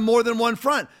fight on more than one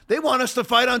front. They want us to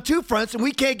fight on 2 fronts, and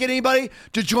we can't get anybody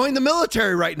to join the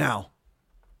military right now.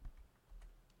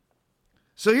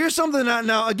 So here's something that,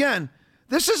 now, again,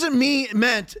 this isn't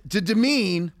meant to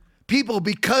demean people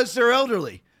because they're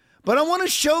elderly. But I want to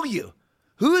show you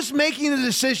who is making the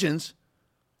decisions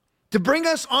to bring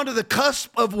us onto the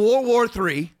cusp of World War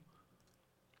III.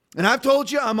 And I've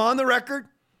told you, I'm on the record,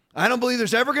 I don't believe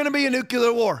there's ever going to be a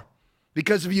nuclear war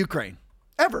because of Ukraine.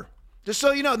 Ever. Just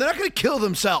so you know, they're not going to kill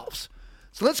themselves.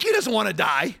 Zelensky doesn't want to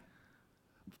die.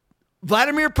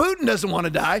 Vladimir Putin doesn't want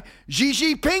to die. Xi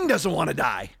Jinping doesn't want to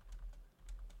die.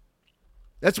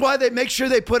 That's why they make sure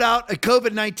they put out a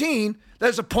COVID-19 that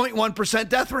has a 0.1%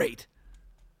 death rate.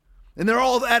 And they're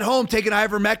all at home taking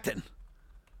ivermectin.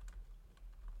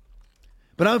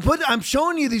 But I'm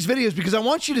showing you these videos because I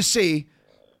want you to see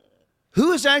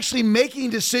who is actually making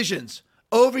decisions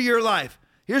over your life.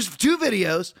 Here's 2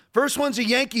 videos. First one's a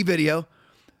Yankee video.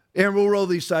 And we'll roll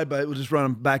these side by, we'll just run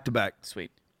them back to back. Sweet.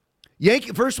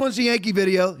 First one's a Yankee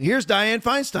video. Here's Dianne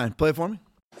Feinstein. Play it for me.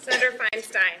 Senator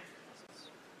Feinstein.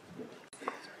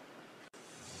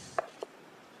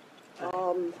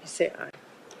 Say aye.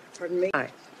 Pardon me?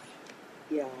 Aye.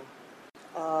 Yeah.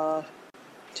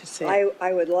 To say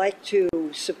I would like to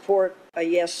support a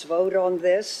yes vote on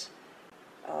this.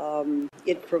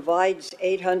 It provides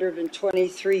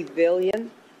 $823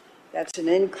 billion. That's an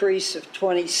increase of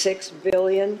 $26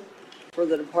 billion for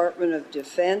the Department of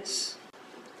Defense.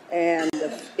 And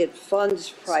it funds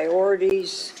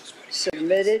priorities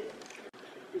submitted.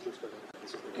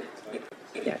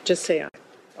 yeah, just say aye.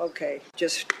 Okay,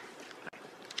 just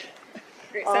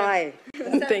Great, aye.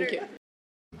 Thank you.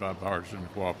 Bipartisan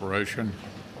cooperation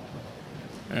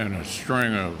and a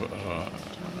string of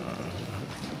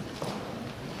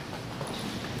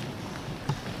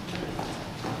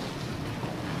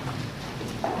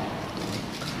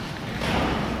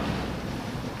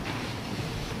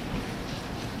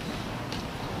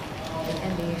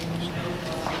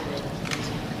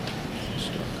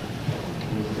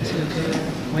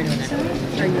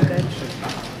Are you good?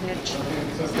 Mitch?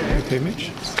 Okay,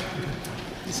 Mitch?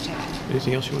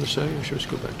 Anything else you want to say, or should we just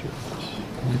go back to your office?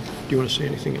 Do you want to say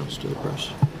anything else to the press?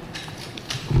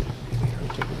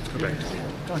 go back.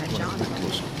 Go ahead, John.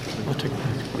 I'll take it.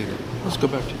 Let's go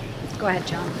back to you. Go ahead,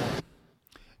 John.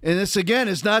 And this, again,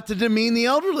 is not to demean the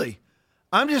elderly.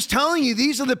 I'm just telling you,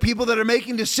 these are the people that are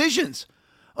making decisions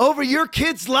over your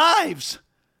kids' lives.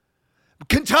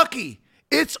 Kentucky,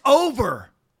 it's over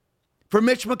for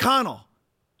Mitch McConnell.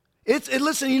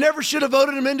 Listen, you never should have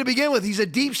voted him in to begin with. He's a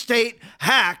deep state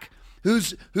hack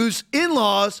whose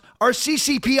in-laws are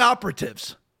CCP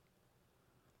operatives.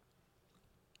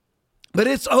 But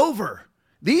it's over.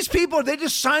 These people, they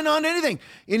just sign on to anything.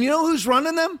 And you know who's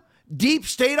running them? Deep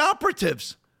state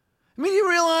operatives. I mean, you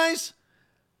realize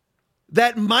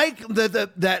that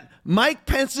Mike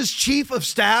Pence's chief of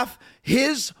staff,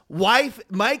 his wife,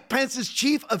 Mike Pence's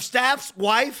chief of staff's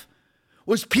wife,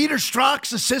 was Peter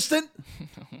Strzok's assistant?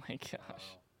 Oh my gosh.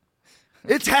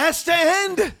 It has to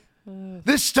end.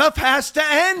 This stuff has to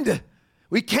end.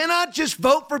 We cannot just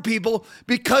vote for people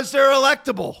because they're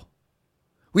electable.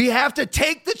 We have to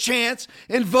take the chance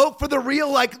and vote for the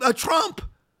real, like a Trump.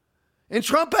 And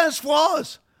Trump has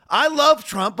flaws. I love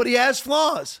Trump, but he has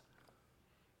flaws.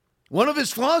 One of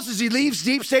his flaws is he leaves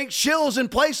deep state shills in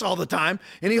place all the time,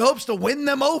 and he hopes to win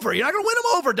them over. You're not going to win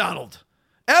them over, Donald.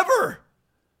 Ever.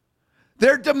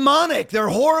 They're demonic. They're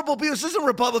horrible people. This isn't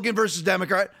Republican versus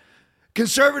Democrat,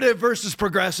 conservative versus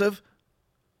progressive.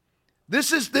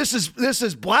 This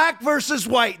is black versus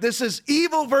white. This is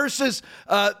evil versus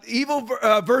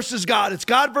versus God. It's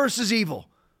God versus evil.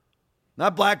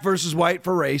 Not black versus white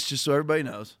for race, just so everybody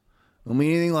knows. Don't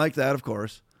mean anything like that, of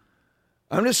course.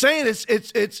 I'm just saying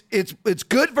it's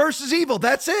good versus evil.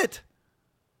 That's it.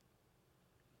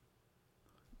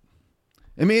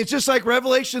 I mean, it's just like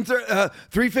Revelation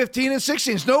 3:15 and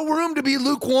 16. There's no room to be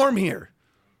lukewarm here.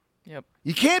 Yep.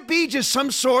 You can't be just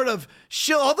some sort of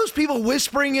shill. All those people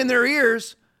whispering in their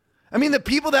ears. I mean, the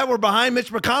people that were behind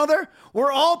Mitch McConnell there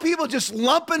were all people just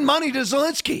lumping money to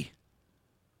Zelensky.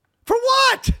 For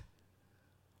what?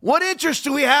 What interest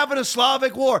do we have in a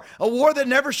Slavic war? A war that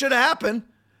never should have happened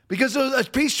because a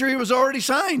peace treaty was already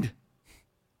signed.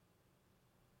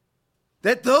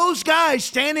 That those guys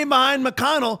standing behind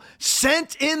McConnell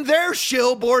sent in their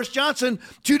shill, Boris Johnson,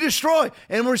 to destroy.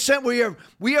 And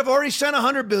we have already sent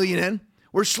 $100 billion in.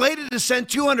 We're slated to send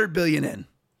 $200 billion in.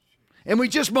 And we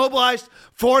just mobilized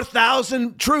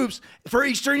 4,000 troops for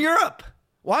Eastern Europe.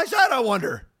 Why is that, I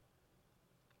wonder?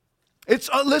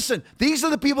 Listen, these are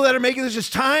the people that are making this.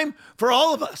 It's time for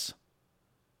all of us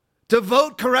to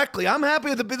vote correctly. I'm happy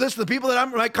with the people that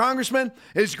my congressman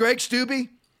is Greg Steube.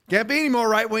 Can't be any more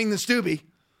right-wing than Steube.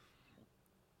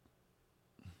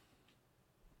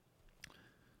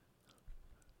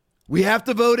 We have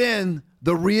to vote in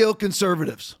the real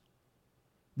conservatives.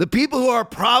 The people who are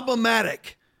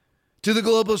problematic to the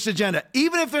globalist agenda,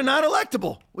 even if they're not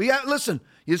electable. Listen,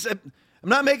 I'm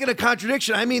not making a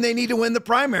contradiction. I mean, they need to win the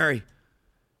primary.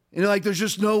 Like there's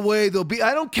just no way they'll be.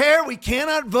 I don't care. We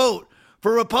cannot vote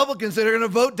for Republicans that are going to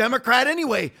vote Democrat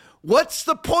anyway. What's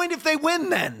the point if they win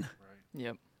then?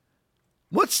 Yep.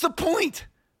 What's the point?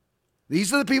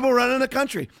 These are the people running the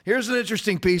country. Here's an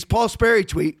interesting piece, Paul Sperry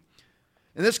tweet.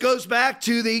 And this goes back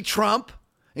to the Trump.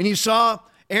 And you saw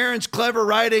Aaron's clever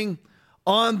writing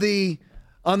on the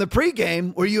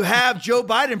pregame where you have Joe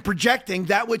Biden projecting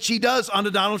that which he does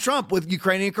onto Donald Trump with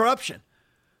Ukrainian corruption.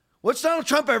 What's Donald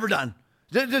Trump ever done?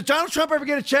 Did Donald Trump ever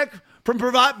get a check from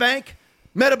Privat Bank,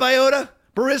 Metabiota,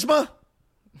 Burisma?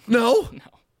 No.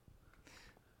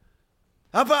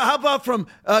 How about from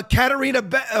Katerina,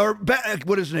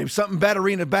 what is her name? Something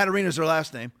Baturina. Baturina's her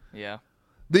last name. Yeah.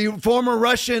 The former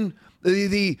Russian,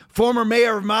 the former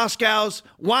mayor of Moscow's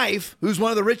wife, who's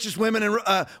one of the richest women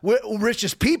and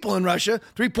richest people in Russia,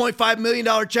 $3.5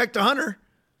 million check to Hunter.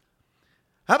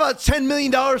 How about $10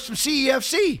 million from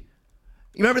CEFC?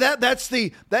 You remember that? That's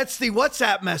the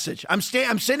WhatsApp message. I'm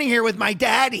sitting here with my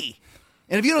daddy,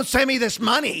 and if you don't send me this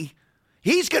money,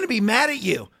 he's going to be mad at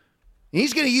you.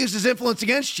 He's going to use his influence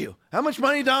against you. How much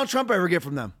money did Donald Trump ever get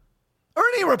from them? Or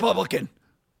any Republican?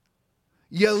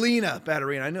 Yelena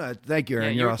Baturina. I know that. Thank you,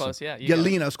 Aaron. Yeah, You're were awesome. close. Yeah,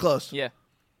 Yelena's close. Yeah.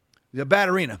 The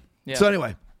Baturina. Yeah. So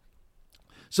anyway.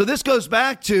 So this goes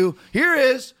back to, here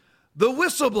is the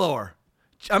whistleblower.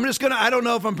 I don't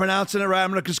know if I'm pronouncing it right.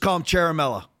 I'm going to just call him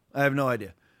Charamella. I have no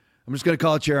idea. I'm just going to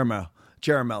call it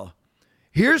Charamella.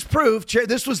 Here's proof.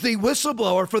 This was the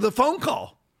whistleblower for the phone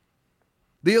call.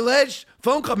 The alleged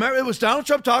phone call. Remember, it was Donald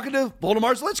Trump talking to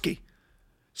Volodymyr Zelensky.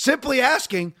 Simply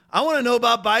asking, I want to know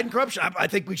about Biden corruption. I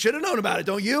think we should have known about it,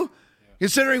 don't you? Yeah.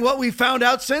 Considering what we found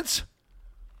out since.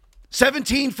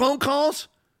 17 phone calls.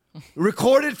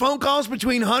 Recorded phone calls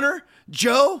between Hunter,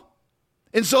 Joe,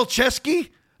 and Zolchevsky,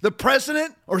 the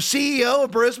president or CEO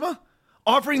of Burisma,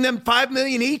 offering them $5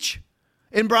 million each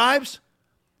in bribes.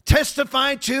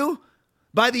 Testified to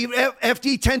by the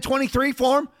FD 1023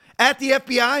 form at the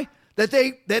FBI.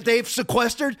 That they've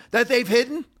sequestered, that they've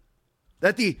hidden,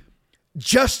 that the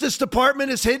Justice Department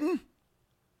is hidden.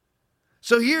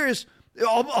 So here's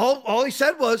all he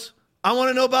said was, I want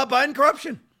to know about Biden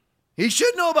corruption. He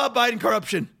should know about Biden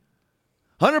corruption.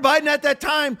 Hunter Biden at that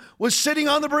time was sitting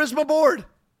on the Burisma board,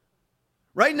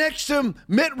 right next to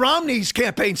Mitt Romney's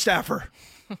campaign staffer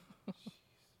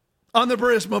on the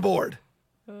Burisma board.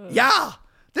 Yeah,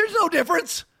 there's no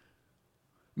difference.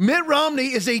 Mitt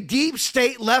Romney is a deep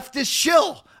state leftist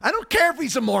shill. I don't care if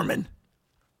he's a Mormon.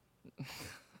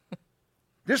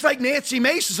 Just like Nancy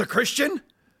Mace is a Christian.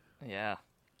 Yeah.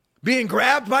 Being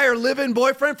grabbed by her live-in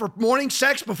boyfriend for morning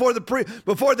sex before the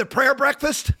prayer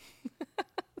breakfast.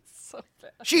 So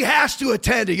bad. She has to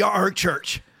attend her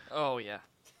church. Oh, yeah.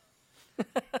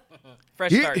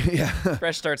 Fresh start. Yeah.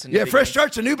 Fresh starts and new fresh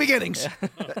starts and new beginnings.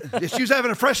 Yeah. She was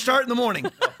having a fresh start in the morning.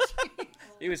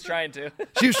 He was trying to.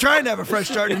 She was trying to have a fresh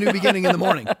start and a new beginning in the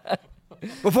morning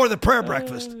before the prayer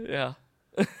breakfast. Yeah.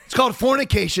 It's called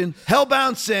fornication,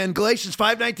 hellbound sin, Galatians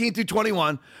 5:19 through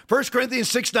 21, 1 Corinthians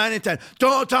 6, 9, and 10.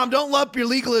 Tom, don't lump your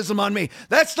legalism on me.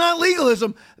 That's not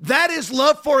legalism. That is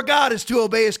love for God, is to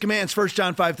obey his commands, 1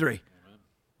 John 5:3.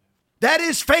 That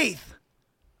is faith.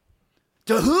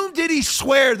 To whom did he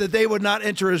swear that they would not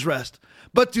enter his rest?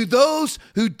 But to those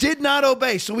who did not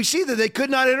obey. So we see that they could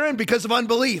not enter in because of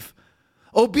unbelief.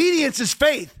 Obedience is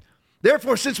faith.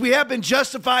 Therefore, since we have been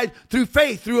justified through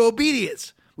faith, through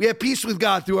obedience, we have peace with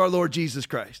God through our Lord Jesus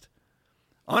Christ.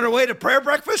 On our way to prayer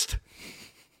breakfast?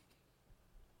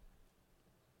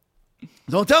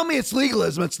 Don't tell me it's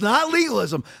legalism. It's not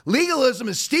legalism. Legalism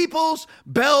is steeples,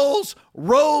 bells,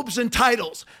 robes, and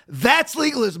titles. That's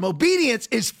legalism. Obedience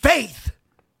is faith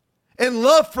and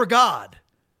love for God.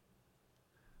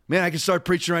 Man, I can start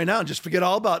preaching right now and just forget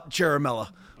all about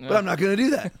Charamella, but I'm not going to do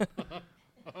that.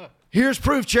 Here's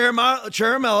proof.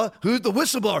 Charamella, who's the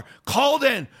whistleblower, called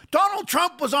in. Donald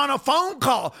Trump was on a phone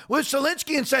call with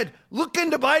Zelensky and said, look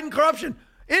into Biden corruption.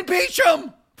 Impeach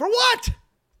him. For what?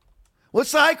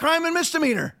 What's the high crime and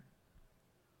misdemeanor?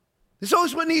 It's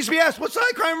always what needs to be asked. What's the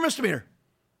high crime and misdemeanor?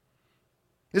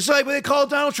 It's like when they call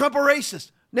Donald Trump a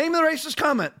racist. Name the racist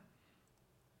comment.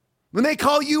 When they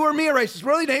call you or me a racist,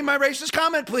 really name my racist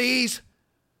comment, please.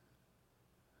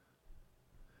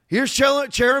 Here's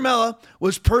Charamella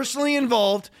was personally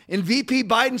involved in VP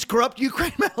Biden's corrupt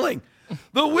Ukraine meddling.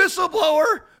 The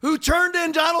whistleblower who turned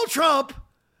in Donald Trump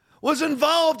was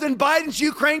involved in Biden's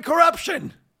Ukraine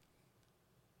corruption.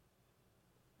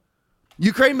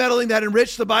 Ukraine meddling that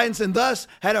enriched the Bidens and thus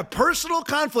had a personal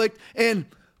conflict in,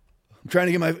 I'm trying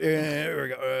to get my, there we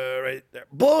go, right there,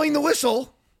 blowing the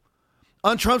whistle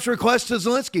on Trump's request to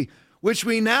Zelensky, which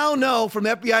we now know from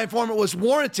the FBI informant was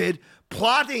warranted.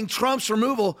 Plotting Trump's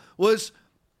removal was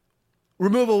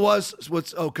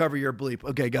what's, cover your bleep.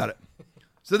 Okay, got it.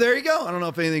 So there you go. I don't know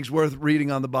if anything's worth reading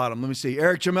on the bottom. Let me see.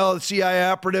 Eric Jamel, the CIA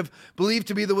operative, believed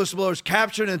to be the whistleblower's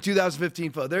captured in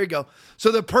 2015 photo. There you go.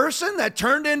 So the person that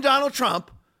turned in Donald Trump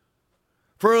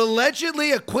for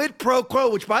allegedly a quid pro quo,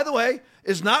 which, by the way,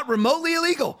 is not remotely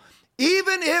illegal,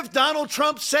 even if Donald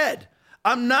Trump said,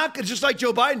 I'm not, just like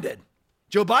Joe Biden did.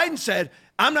 Joe Biden said,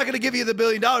 I'm not going to give you the $1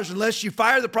 billion unless you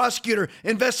fire the prosecutor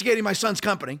investigating my son's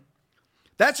company.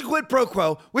 That's a quid pro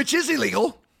quo, which is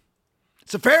illegal.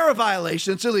 It's a FARA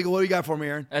violation. It's illegal. What do you got for me,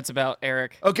 Aaron? That's about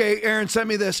Eric. Okay, Aaron sent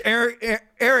me this. Eric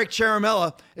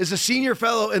Charamella is a senior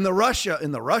fellow in the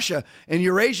Russia and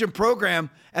Eurasian program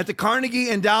at the Carnegie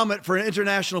Endowment for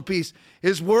International Peace.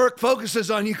 His work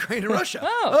focuses on Ukraine and Russia.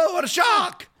 Oh, what a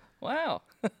shock. Wow.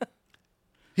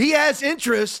 He has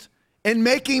interest in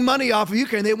making money off of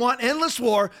Ukraine. They want endless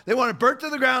war. They want it burnt to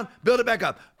the ground, build it back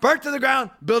up. Burnt to the ground,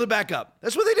 build it back up.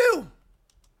 That's what they do.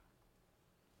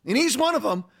 And he's one of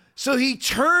them. So he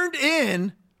turned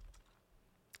in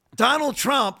Donald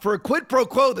Trump for a quid pro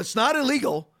quo that's not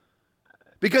illegal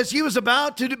because he was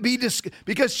about to be,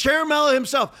 because Charamella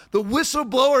himself, the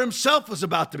whistleblower himself, was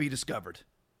about to be discovered.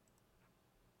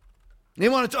 They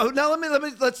wanted to, now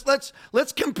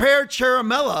let's compare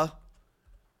Charamella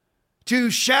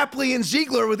to Shapley and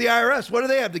Ziegler with the IRS. What do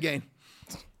they have to gain?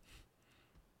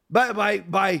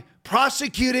 By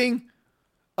prosecuting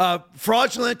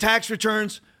fraudulent tax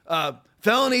returns,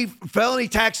 felony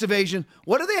tax evasion.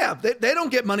 What do they have? They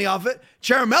don't get money off it.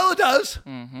 Charamella does.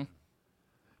 Mm-hmm.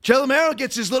 Charamella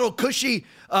gets his little cushy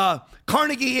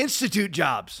Carnegie Institute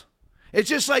jobs. It's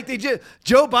just like they did.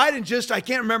 Joe Biden I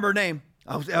can't remember her name.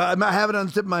 I might have it on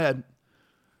the tip of my head.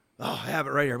 Oh, I have it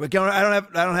right here. But I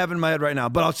don't have it in my head right now,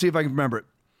 but I'll see if I can remember it.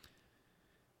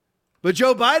 But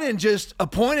Joe Biden just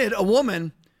appointed a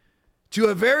woman to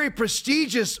a very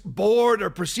prestigious board or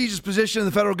prestigious position in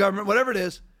the federal government, whatever it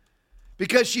is,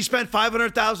 because she spent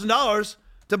 $500,000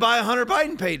 to buy a Hunter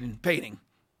Biden painting.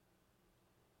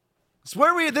 It's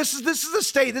where this is the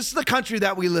state, this is the country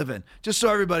that we live in, just so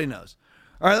everybody knows.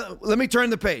 All right, let me turn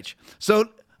the page. So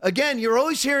again, you're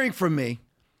always hearing from me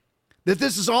that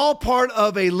this is all part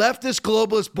of a leftist,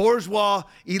 globalist, bourgeois,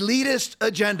 elitist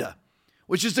agenda,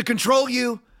 which is to control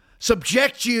you,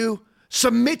 subject you,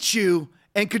 submit you,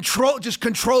 and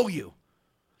control you.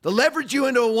 To leverage you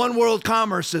into a one world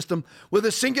commerce system with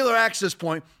a singular access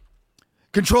point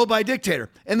controlled by a dictator.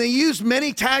 And they use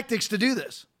many tactics to do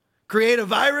this. Create a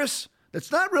virus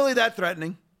that's not really that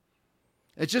threatening.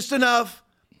 It's just enough,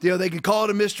 they can call it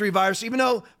a mystery virus, even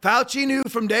though Fauci knew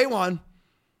from day one.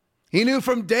 He knew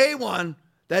from day one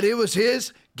that it was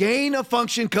his gain of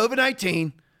function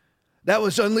COVID-19 that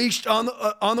was unleashed on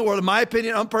the world, in my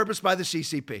opinion, on purpose by the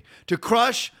CCP to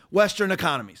crush Western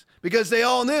economies, because they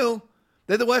all knew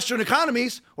that the Western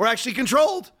economies were actually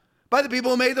controlled by the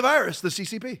people who made the virus, the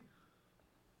CCP.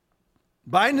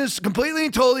 Biden is completely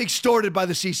and totally extorted by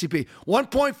the CCP.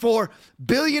 $1.4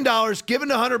 billion given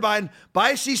to Hunter Biden by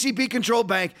a CCP-controlled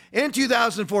bank in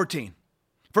 2014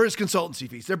 for his consultancy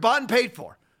fees. They're bought and paid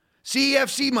for.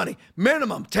 CEFC money,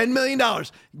 minimum $10 million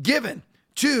given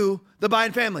to the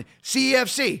Biden family.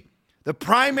 CEFC, the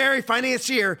primary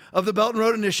financier of the Belt and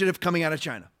Road Initiative coming out of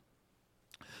China.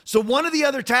 So one of the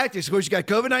other tactics, of course, you got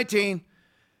COVID-19,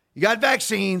 you got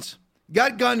vaccines, you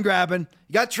got gun grabbing,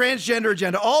 you got transgender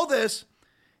agenda. All this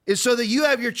is so that you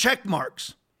have your check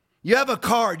marks. You have a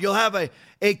card. You'll have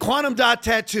a quantum dot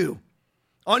tattoo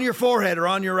on your forehead or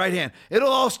on your right hand. It'll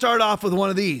all start off with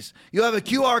one of these. You'll have a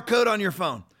QR code on your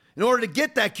phone. In order to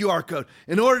get that QR code,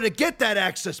 in order to get that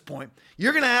access point,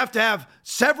 you're going to have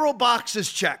several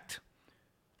boxes checked.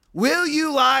 Will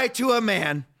you lie to a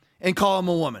man and call him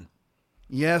a woman?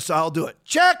 Yes, I'll do it.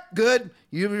 Check. Good.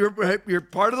 You're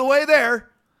part of the way there.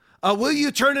 Will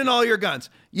you turn in all your guns?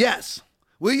 Yes.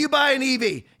 Will you buy an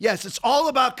EV? Yes. It's all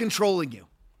about controlling you.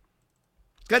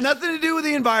 It's got nothing to do with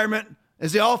the environment,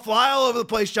 as they all fly all over the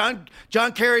place. John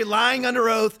Kerry lying under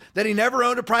oath that he never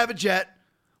owned a private jet,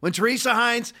 when Teresa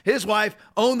Hines, his wife,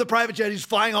 owned the private jet he's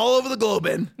flying all over the globe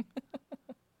in.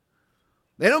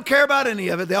 They don't care about any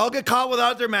of it. They all get caught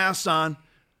without their masks on.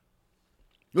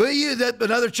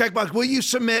 Another checkbox, will you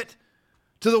submit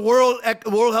to the World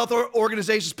Health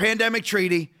Organization's pandemic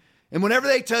treaty? And whenever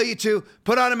they tell you to,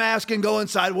 put on a mask and go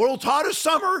inside. World's hottest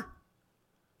summer.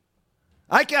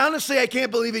 I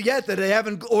can't believe it yet that they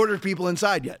haven't ordered people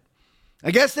inside yet. I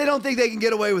guess they don't think they can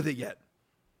get away with it yet.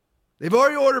 They've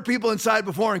already ordered people inside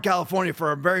before in California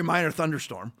for a very minor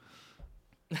thunderstorm.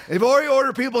 They've already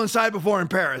ordered people inside before in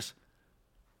Paris.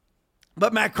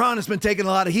 But Macron has been taking a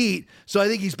lot of heat, so I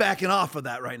think he's backing off of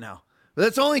that right now. But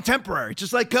that's only temporary,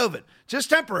 just like COVID. Just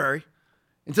temporary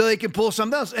until they can pull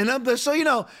something else. And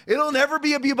so, it'll never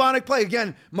be a bubonic plague.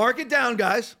 Again, mark it down,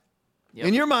 guys. Yep.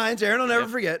 In your minds, Aaron will never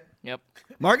forget. Yep.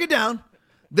 Mark it down.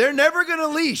 They're never going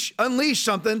to unleash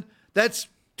something that's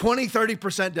 20,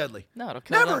 30% deadly. No, it'll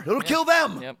kill them. Never. It'll kill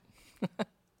them. Yep.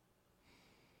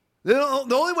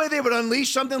 The only way they would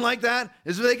unleash something like that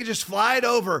is if they could just fly it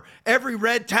over every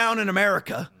red town in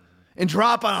America and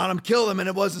drop on them, kill them, and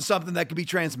it wasn't something that could be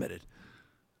transmitted.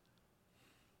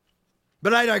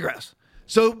 But I digress.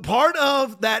 So part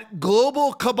of that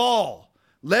global cabal,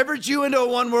 leverage you into a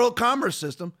one world commerce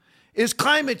system, is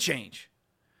climate change.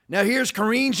 Now here's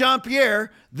Karine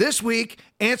Jean-Pierre this week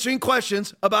answering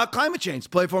questions about climate change.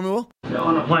 Play for me, Will.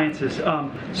 On appliances.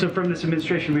 So from this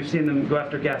administration, we've seen them go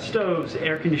after gas stoves,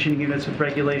 air conditioning units with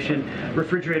regulation,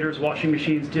 refrigerators, washing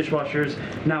machines, dishwashers,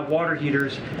 now water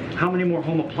heaters. How many more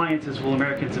home appliances will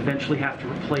Americans eventually have to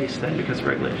replace then because of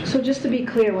regulation? So just to be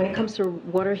clear, when it comes to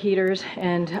water heaters,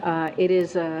 and it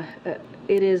is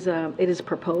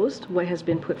proposed, what has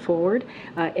been put forward,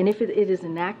 and if it is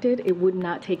enacted, it would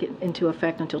not take it into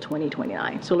effect until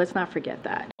 2029. So let's not forget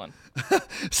that.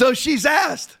 So she's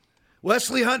asked.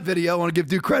 Wesley Hunt video, I want to give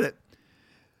due credit.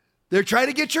 They're trying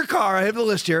to get your car. I have the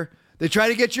list here. They try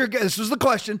to get this was the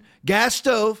question, gas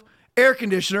stove, air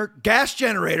conditioner, gas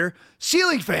generator,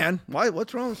 ceiling fan. Why?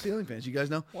 What's wrong with ceiling fans? You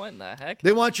guys know? What in the heck?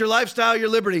 They want your lifestyle, your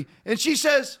liberty. And she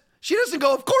says, she doesn't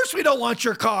go, of course we don't want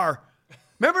your car.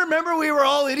 Remember we were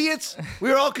all idiots? We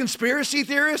were all conspiracy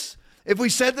theorists if we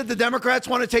said that the Democrats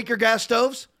want to take your gas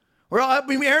stoves?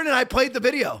 Aaron and I played the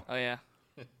video. Oh, yeah.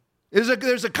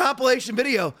 There's a compilation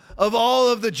video of all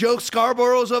of the Joe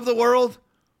Scarboroughs of the world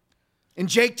and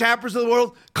Jake Tappers of the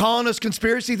world calling us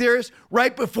conspiracy theorists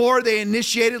right before they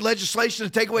initiated legislation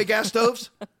to take away gas stoves.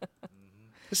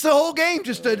 It's the whole game.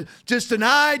 Just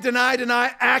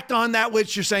deny, act on that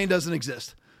which you're saying doesn't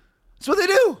exist. That's what they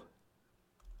do.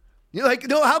 You're like,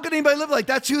 no, how can anybody live like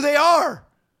that? That's who they are.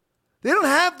 They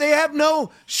have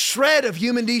no shred of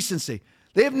human decency.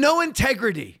 They have no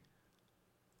integrity.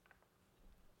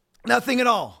 Nothing at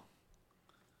all.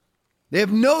 They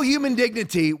have no human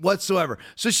dignity whatsoever.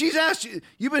 So she's asked you,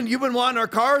 you've been wanting our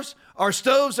cars, our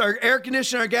stoves, our air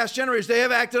conditioner, our gas generators. They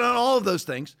have acted on all of those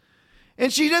things.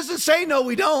 And she doesn't say, no,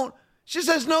 we don't. She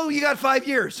says, no, you got 5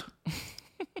 years.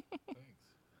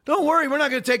 Don't worry, we're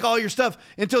not going to take all your stuff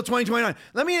until 2029.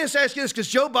 Let me just ask you this, because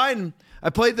Joe Biden,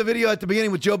 I played the video at the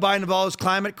beginning with Joe Biden of all his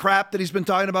climate crap that he's been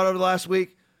talking about over the last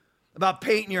week, about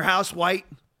painting your house white.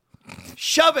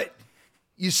 Shove it,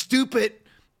 you stupid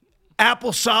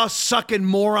applesauce sucking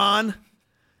moron.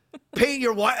 Paint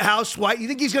your house white. You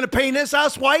think he's going to paint his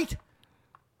house white?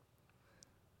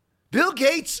 Bill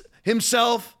Gates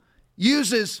himself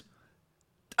uses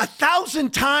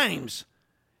 1,000 times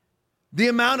the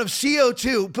amount of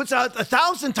CO2, puts out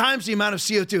 1,000 times the amount of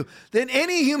CO2 than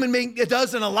any human being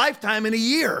does in a lifetime in a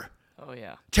year. Oh,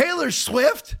 yeah. Taylor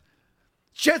Swift,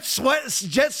 jet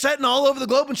setting all over the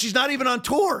globe, and she's not even on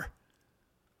tour.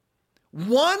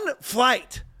 One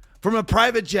flight from a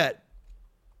private jet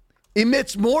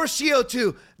emits more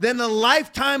CO2 than the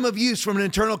lifetime of use from an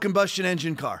internal combustion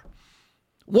engine car.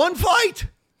 One flight.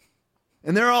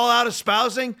 And they're all out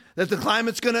espousing that the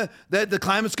climate's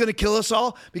gonna kill us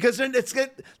all, because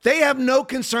they have no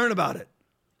concern about it.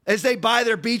 As they buy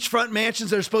their beachfront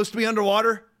mansions that are supposed to be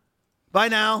underwater by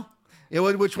now. Yeah,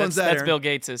 which one's that? That's Aaron? Bill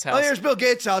Gates' house. Oh, there's Bill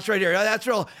Gates' house right here. That's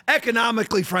real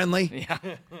economically friendly. Yeah.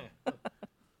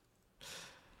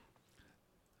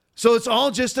 So it's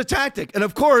all just a tactic. And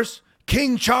of course,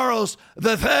 King Charles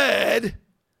III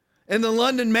and the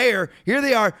London mayor, here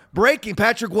they are breaking,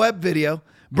 Patrick Webb video,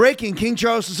 breaking King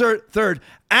Charles III,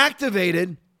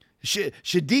 activated,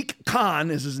 Sadiq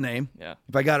Khan is his name. Yeah.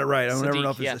 If I got it right. I don't Sadiq, ever know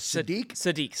if yeah. it's a Sadiq.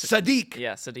 Sadiq. Sadiq.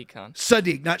 Yeah, Sadiq Khan.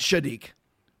 Sadiq, not Shadiq.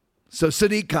 So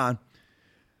Sadiq Khan.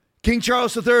 King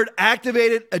Charles III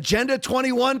activated Agenda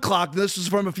 21 clock. This was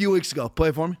from a few weeks ago. Play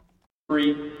it for me.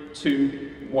 3,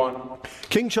 2, 1.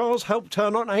 King Charles helped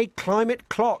turn on a climate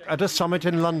clock at a summit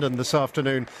in London this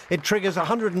afternoon. It triggers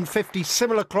 150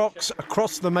 similar clocks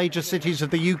across the major cities of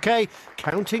the UK,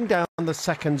 counting down the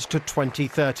seconds to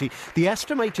 2030. The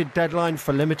estimated deadline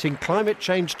for limiting climate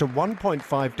change to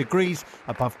 1.5 degrees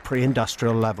above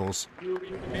pre-industrial levels.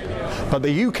 But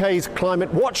the UK's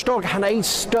climate watchdog had a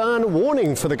stern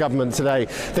warning for the government today.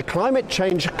 The Climate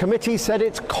Change Committee said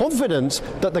it's confident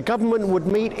that the government would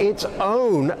meet its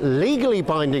own legally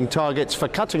binding targets for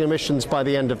cutting emissions by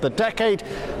the end of the decade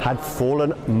had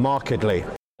fallen markedly.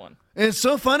 And it's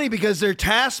so funny because they're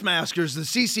taskmasters, the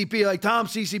CCP, like Tom,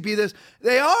 CCP this.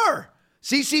 They are.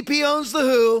 CCP owns the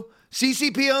WHO.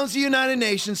 CCP owns the United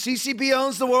Nations. CCP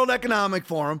owns the World Economic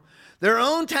Forum. Their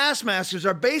own taskmasters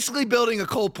are basically building a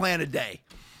coal plant a day.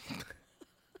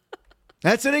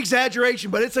 That's an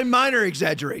exaggeration, but it's a minor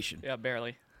exaggeration. Yeah,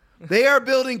 barely. They are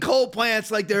building coal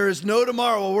plants like there is no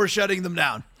tomorrow while we're shutting them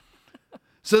down.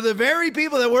 So the very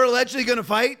people that we're allegedly going to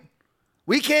fight,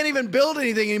 we can't even build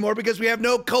anything anymore because we have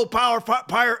no coal power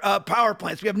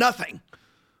plants. We have nothing.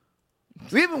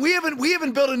 We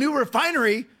haven't built a new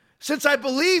refinery since, I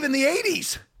believe, in the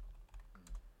 80s.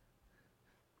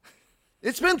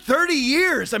 It's been 30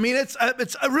 years. I mean, it's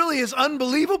really is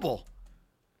unbelievable.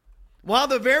 While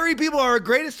the very people are our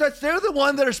greatest threats, they're the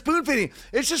one that are spoon feeding.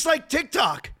 It's just like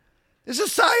TikTok. It's a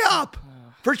psyop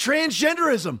for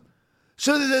transgenderism,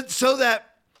 so that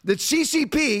the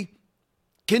CCP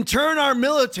can turn our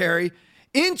military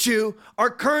into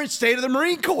our current state of the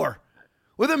Marine Corps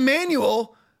with a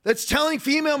manual that's telling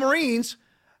female Marines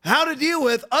how to deal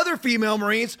with other female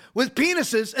Marines with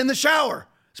penises in the shower.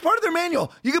 It's part of their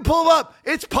manual. You can pull them up.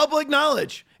 It's public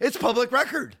knowledge. It's public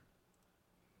record.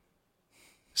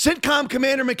 CENTCOM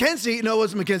Commander McKenzie, no, it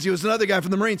wasn't McKenzie, it was another guy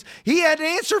from the Marines. He had an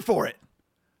answer for it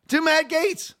to Matt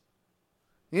Gaetz.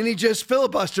 And he just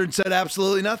filibustered and said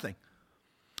absolutely nothing.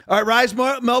 All right, Rise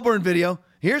Melbourne video.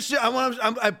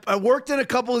 I worked in a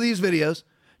couple of these videos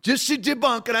just to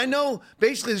debunk, and I know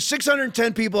basically there's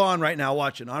 610 people on right now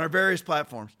watching on our various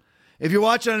platforms. If you're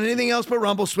watching on anything else but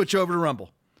Rumble, switch over to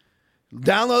Rumble.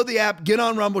 Download the app, get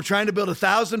on Rumble, trying to build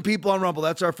 1,000 people on Rumble.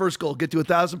 That's our first goal, get to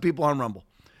 1,000 people on Rumble.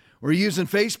 We're using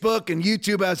Facebook and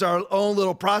YouTube as our own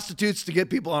little prostitutes to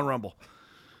get people on Rumble.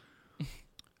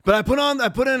 But I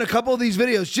put in a couple of these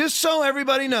videos just so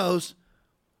everybody knows,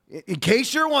 in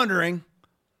case you're wondering,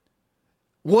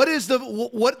 what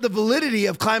the validity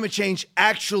of climate change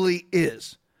actually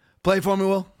is. Play for me,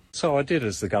 Will. So I did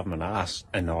as the government asked,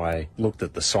 and I looked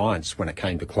at the science when it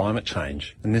came to climate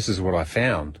change, and this is what I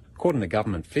found. According to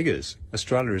government figures,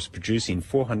 Australia is producing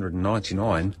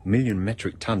 499 million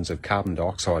metric tonnes of carbon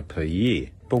dioxide per year.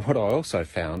 But what I also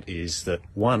found is that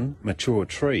one mature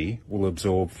tree will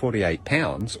absorb 48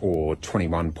 pounds or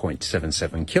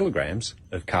 21.77 kilograms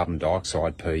of carbon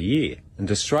dioxide per year. and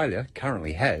Australia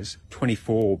currently has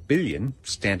 24 billion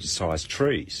standard-sized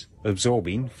trees,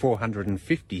 absorbing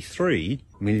 453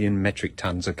 million metric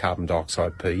tonnes of carbon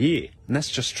dioxide per year. And that's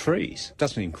just trees.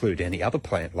 Doesn't include any other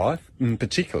plant life, and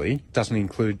particularly doesn't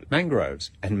include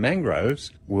mangroves. And mangroves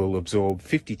will absorb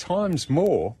 50 times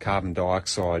more carbon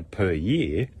dioxide per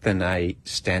year than a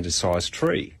standard-sized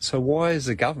tree. So why is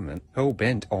the government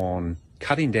hell-bent on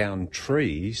cutting down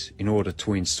trees in order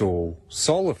to install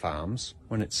solar farms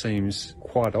when it seems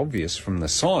quite obvious from the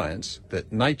science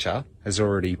that nature has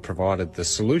already provided the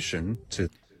solution to...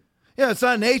 Yeah, it's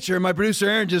not nature. My producer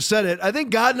Aaron just said it. I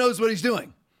think God knows what he's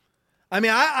doing. I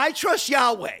mean, I trust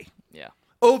Yahweh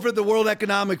over the World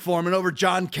Economic Forum and over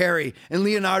John Kerry and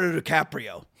Leonardo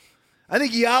DiCaprio. I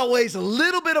think Yahweh's a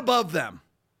little bit above them.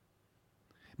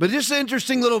 But just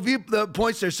interesting little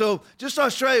points there. So just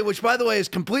Australia, which, by the way, is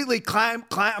completely I'm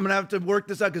going to have to work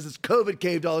this out because it's COVID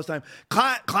caved all this time.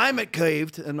 Climate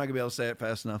caved. I'm not going to be able to say it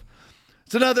fast enough.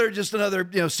 It's another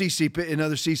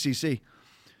CCC.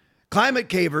 Climate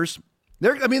cavers.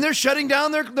 They're shutting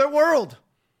down their world.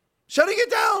 Shutting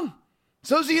it down.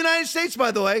 So is the United States,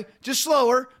 by the way. Just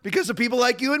slower because of people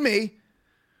like you and me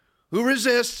who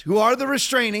resist, who are the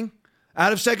restraining.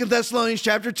 Out of 2 Thessalonians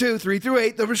chapter 2,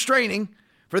 3-8, the restraining.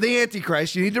 For the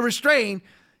Antichrist, you need to restrain,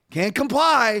 can't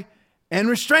comply, and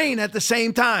restrain at the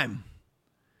same time.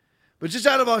 But just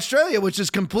out of Australia, which is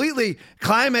completely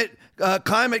climate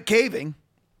caving,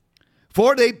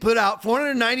 they put out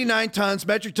 499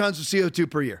 metric tons of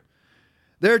CO2 per year.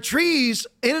 Their trees,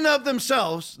 in and of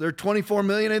themselves, they're 24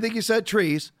 million, I think you said,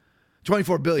 trees.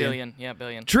 24 billion.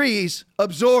 Billion. Trees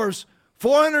absorbs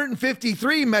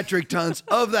 453 metric tons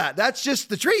of that. That's just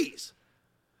the trees.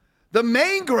 The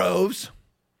mangroves,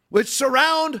 which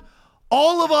surround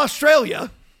all of Australia,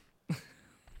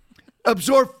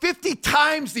 absorb 50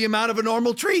 times the amount of a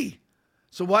normal tree.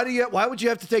 So why would you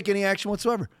have to take any action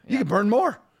whatsoever? You can burn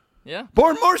more. Yeah.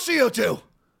 Burn more CO2.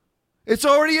 It's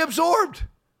already absorbed.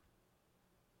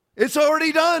 It's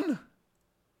already done.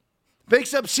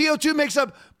 CO2 makes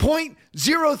up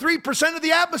 0.03% of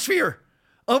the atmosphere,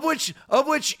 of which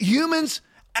humans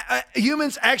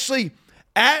actually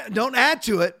don't add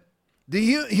to it.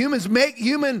 Humans make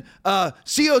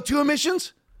CO2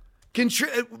 emissions can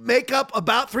make up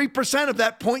about 3% of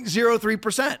that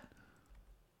 0.03%.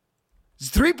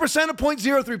 It's 3% of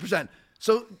 0.03%.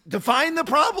 So define the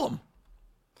problem.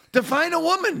 Define a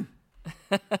woman.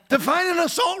 Define an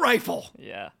assault rifle.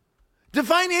 Yeah.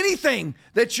 Define anything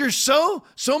that you're so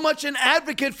much an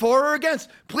advocate for or against.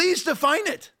 Please define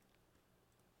it.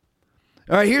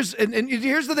 All right, here's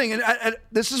the thing, and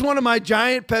this is one of my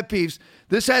giant pet peeves.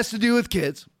 This has to do with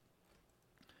kids.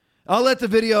 I'll let the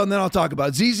video and then I'll talk about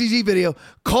it. ZZZ video,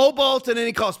 cobalt at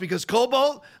any cost, because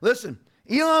cobalt, listen,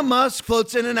 Elon Musk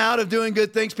floats in and out of doing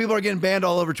good things. People are getting banned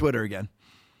all over Twitter again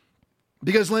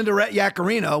because Linda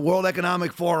Yaccarino, World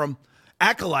Economic Forum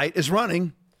acolyte, is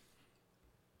running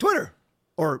Twitter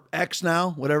or X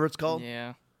now, whatever it's called.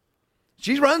 Yeah.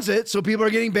 She runs it, so people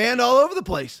are getting banned all over the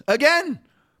place. Again,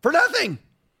 for nothing,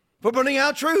 for putting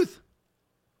out truth.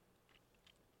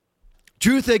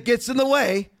 Truth that gets in the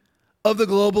way of the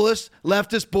globalist,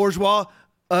 leftist, bourgeois,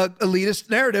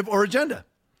 elitist narrative or agenda.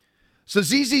 So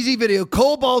ZZZ video,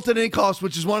 cobalt at any cost,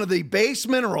 which is one of the base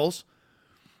minerals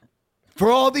for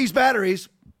all these batteries.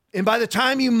 And by the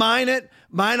time you mine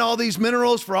all these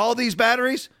minerals for all these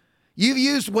batteries, you've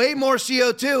used way more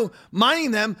CO2 mining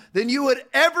them than you would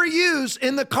ever use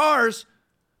in the cars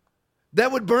that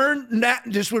would burn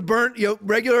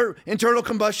regular internal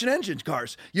combustion engine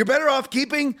cars. You're better off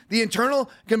keeping the internal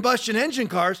combustion engine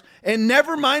cars and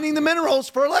never mining the minerals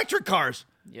for electric cars.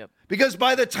 Yep. Because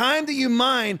by the time that you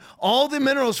mine all the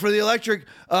minerals for the electric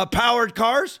powered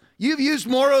cars, you've used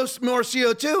more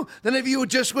CO2 than if you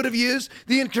would have used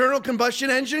the internal combustion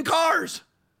engine cars.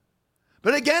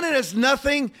 But again, it has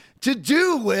nothing to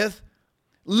do with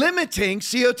limiting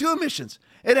CO2 emissions.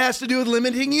 It has to do with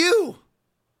limiting you.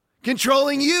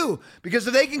 Controlling you, because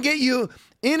if they can get you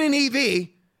in an EV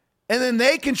and then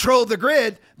they control the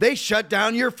grid, they shut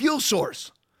down your fuel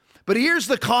source. But here's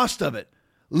the cost of it.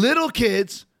 Little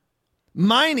kids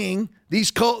mining these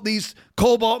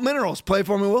cobalt minerals. Play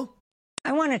for me, Will.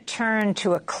 I want to turn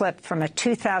to a clip from a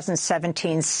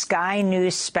 2017 Sky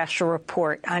News special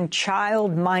report on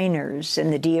child miners in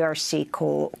the DRC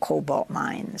cobalt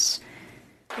mines.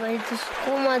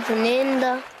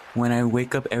 When I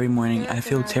wake up every morning, I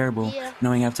feel terrible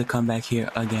knowing I have to come back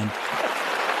here again.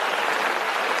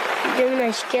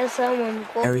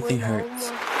 Everything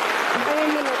hurts.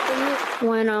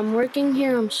 When I'm working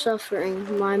here, I'm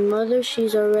suffering. My mother,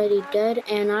 she's already dead,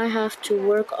 and I have to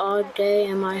work all day,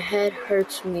 and my head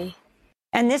hurts me.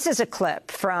 And this is a clip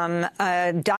from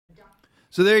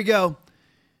So there you go.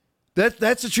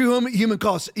 That's a true human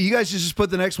cost. You guys just put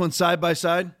the next one side by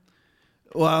side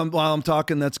while I'm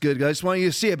talking. That's good. I just want you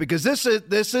to see it because this is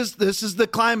the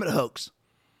climate hoax.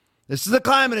 This is the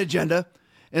climate agenda.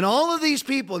 And all of these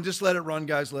people, and just let it run,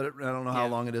 guys. Let it. I don't know how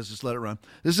long it is. Just let it run.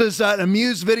 This is an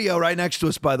amused video right next to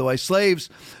us, by the way. Slaves,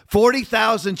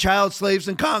 40,000 child slaves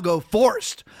in Congo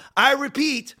forced. I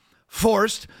repeat,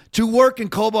 forced to work in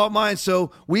cobalt mines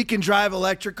so we can drive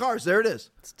electric cars. There it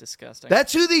is. It's disgusting.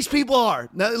 That's who these people are.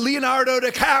 Now, Leonardo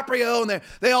DiCaprio, and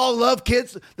they all love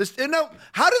kids.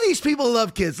 How do these people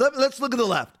love kids? Let's look at the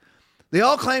left. They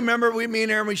all claim, remember, me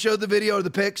and Aaron, we showed the video or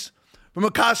the pics from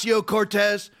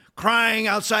Ocasio-Cortez, crying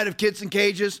outside of kids in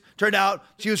cages. Turned out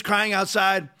she was crying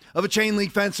outside of a chain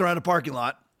link fence around a parking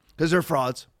lot because they're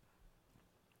frauds.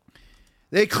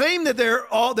 They claim that they're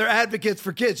advocates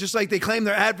for kids, just like they claim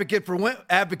they're advocates for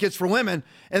women,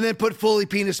 and then put fully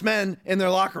penis men in their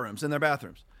locker rooms, in their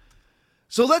bathrooms.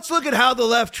 So let's look at how the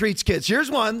left treats kids.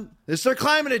 Here's one. This is their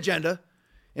climate agenda,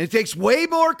 and it takes way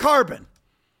more carbon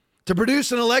to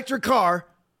produce an electric car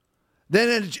than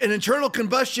an internal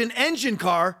combustion engine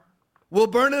car will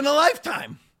burn in a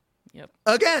lifetime. Yep.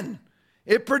 Again,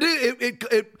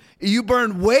 you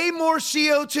burn way more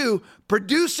CO2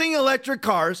 producing electric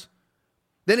cars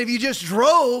than if you just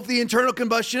drove the internal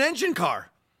combustion engine car.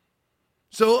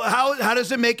 So how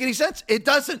does it make any sense? It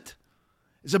doesn't.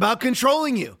 It's about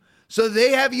controlling you. So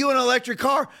they have you in an electric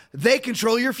car. They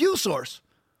control your fuel source.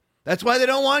 That's why they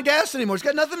don't want gas anymore. It's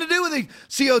got nothing to do with the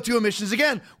CO2 emissions,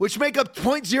 again, which make up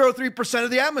 0.03%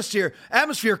 of the atmosphere.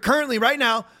 Atmosphere currently, right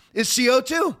now, is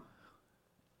CO2.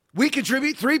 We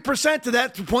contribute 3% to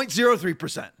that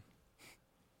 0.03%.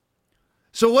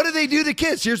 So what do they do to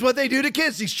kids? Here's what they do to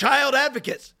kids, these child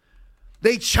advocates.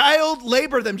 They child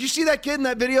labor them. Did you see that kid in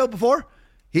that video before?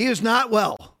 He is not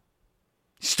well.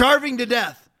 Starving to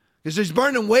death because he's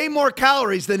burning way more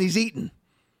calories than he's eating.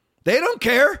 They don't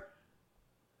care.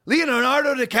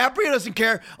 Leonardo DiCaprio doesn't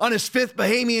care on his 5th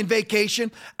Bahamian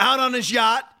vacation, out on his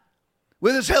yacht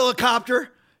with his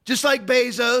helicopter, just like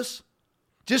Bezos,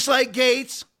 just like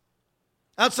Gates,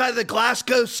 outside of the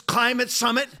Glasgow Climate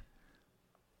Summit.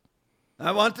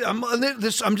 I'm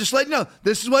just letting you know,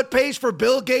 this is what pays for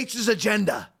Bill Gates'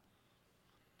 agenda.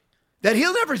 That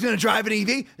he'll never going to drive an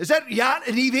EV. Is that yacht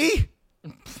an EV?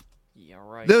 Yeah,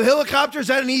 right. The helicopter, is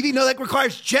that an EV? No, that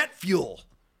requires jet fuel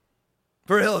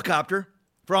for a helicopter,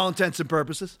 for all intents and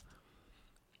purposes.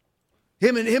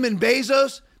 Him and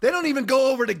Bezos, they don't even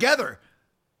go over together.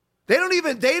 They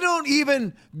don't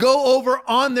even go over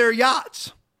on their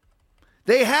yachts.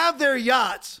 They have their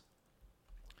yachts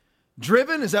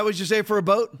driven, is that what you say for a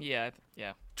boat? Yeah.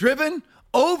 Driven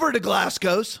over to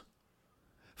Glasgow's,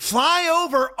 fly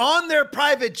over on their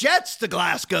private jets to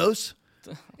Glasgow's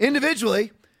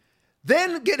individually,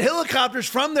 then get helicopters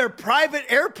from their private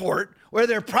airport where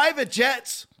their private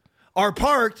jets are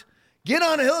parked, get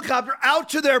on a helicopter out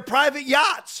to their private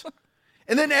yachts,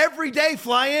 and then every day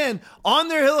fly in on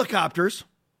their helicopters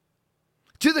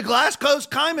to the Glasgow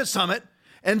Climate Summit,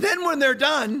 and then when they're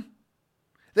done,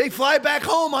 they fly back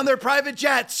home on their private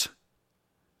jets.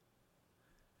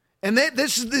 And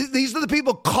these are the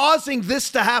people causing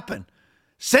this to happen,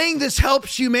 saying this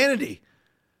helps humanity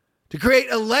to create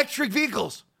electric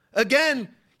vehicles. Again,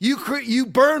 you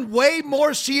burn way more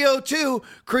CO2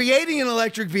 creating an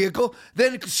electric vehicle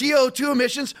than CO2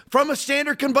 emissions from a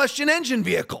standard combustion engine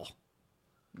vehicle.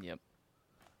 Yep.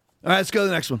 All right, let's go to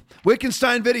the next one.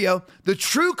 Wittgenstein video, the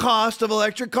true cost of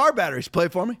electric car batteries. Play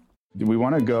it for me. Do we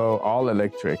want to go all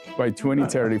electric by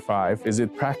 2035? Is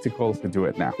it practical to do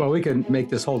it now? Well, we can make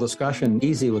this whole discussion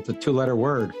easy with the 2-letter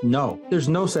word, no. There's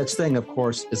no such thing, of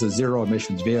course, as a zero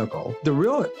emissions vehicle. The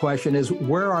real question is,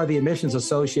 where are the emissions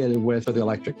associated with the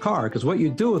electric car? Because what you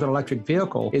do with an electric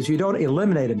vehicle is you don't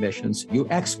eliminate emissions, you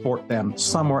export them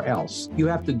somewhere else. You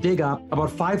have to dig up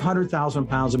about 500,000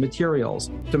 pounds of materials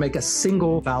to make a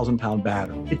single 1,000-pound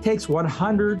battery. It takes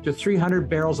 100 to 300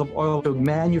 barrels of oil to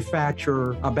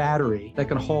manufacture a battery that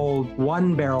can hold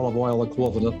 1 barrel of oil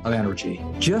equivalent of energy.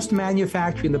 Just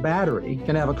manufacturing the battery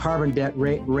can have a carbon debt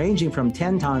ranging from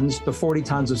 10 tons to 40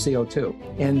 tons of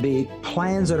CO2. And the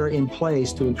plans that are in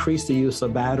place to increase the use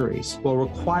of batteries will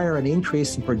require an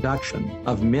increase in production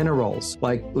of minerals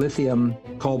like lithium,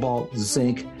 cobalt,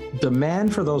 zinc.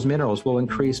 Demand for those minerals will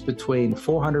increase between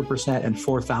 400% and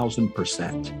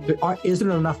 4,000%. There isn't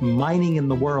enough mining in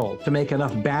the world to make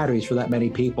enough batteries for that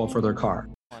many people for their car.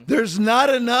 There's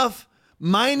not enough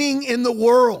mining in the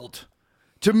world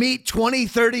to meet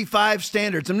 2035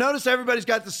 standards. And notice everybody's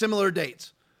got the similar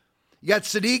dates. You got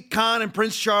Sadiq Khan and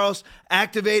Prince Charles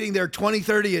activating their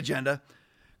 2030 agenda,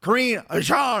 Karine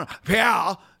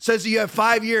Jean-Pierre says that you have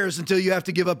 5 years until you have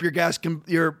to give up your gas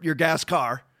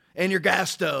car and your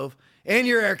gas stove and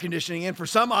your air conditioning and for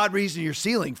some odd reason your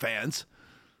ceiling fans.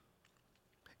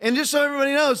 And just so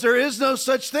everybody knows, there is no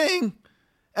such thing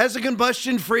as a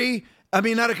combustion-free, not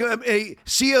a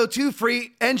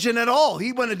CO2-free engine at all.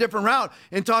 He went a different route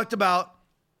and talked about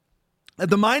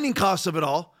the mining costs of it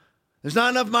all. There's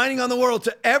not enough mining on the world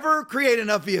to ever create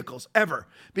enough vehicles, ever.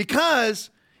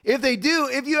 Because if they do,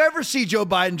 if you ever see Joe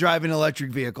Biden drive an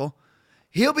electric vehicle,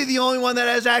 he'll be the only one that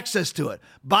has access to it.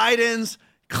 Biden's,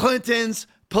 Clinton's,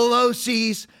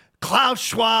 Pelosi's, Klaus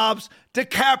Schwab's,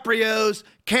 DiCaprio's,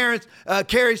 Kerry's,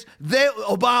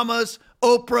 Obama's,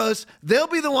 Oprah's, they'll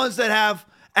be the ones that have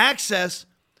access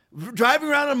driving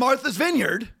around in Martha's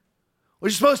Vineyard,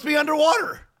 which is supposed to be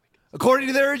underwater, according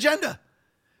to their agenda.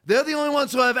 They're the only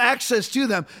ones who have access to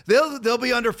them. They'll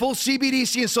be under full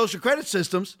CBDC and social credit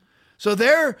systems. So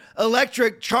their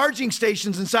electric charging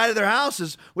stations inside of their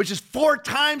houses, which is 4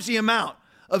 times the amount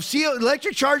of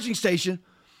electric charging station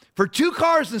for 2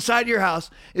 cars inside your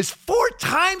house, is 4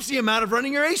 times the amount of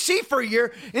running your AC for a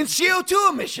year in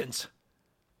CO2 emissions.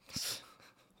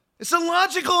 It's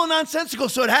illogical and nonsensical,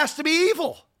 so it has to be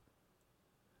evil. I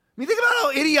mean, think about how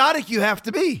idiotic you have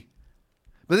to be.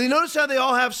 But you notice how they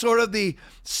all have sort of the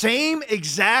same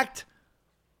exact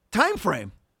time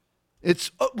frame.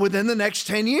 It's within the next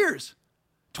 10 years.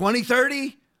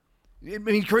 2030. I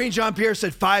mean, Karine Jean-Pierre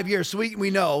said 5 years, so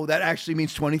we know that actually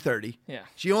means 2030. Yeah.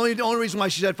 The only reason why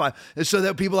she said 5 is so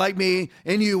that people like me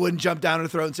and you wouldn't jump down her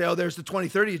throat and say, oh, there's the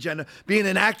 2030 agenda being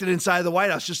enacted inside of the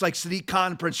White House, just like Sadiq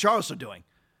Khan and Prince Charles are doing.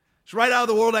 It's right out of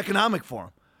the World Economic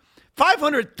Forum.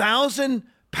 500,000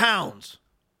 pounds.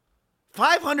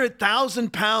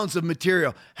 500,000 pounds of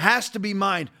material has to be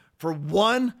mined for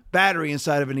one battery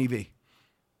inside of an EV.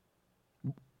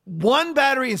 One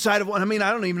battery inside of one. I mean,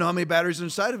 I don't even know how many batteries are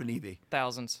inside of an EV.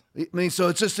 Thousands. I mean, so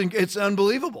it's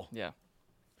unbelievable. Yeah.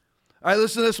 All right,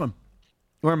 listen to this one.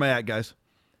 Where am I at, guys?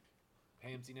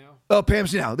 Pamsy now. Oh,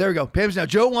 Pamsy now. There we go. Pamsy now.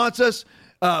 Joe wants us.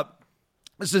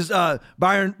 This is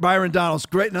Byron Donalds.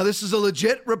 Great. Now, this is a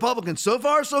legit Republican. So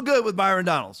far, so good with Byron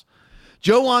Donalds.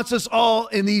 Joe wants us all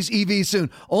in these EVs soon.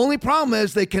 Only problem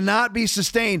is they cannot be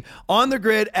sustained on the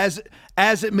grid as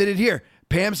admitted here.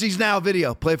 Pamsy's now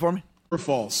video. Play for me. True or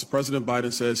false? President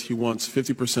Biden says he wants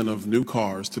 50% of new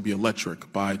cars to be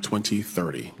electric by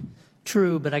 2030.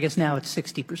 True, but I guess now it's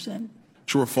 60%.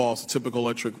 True or false? A typical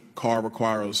electric car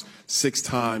requires 6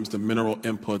 times the mineral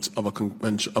inputs of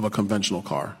a conventional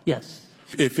car. Yes.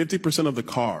 If 50% of the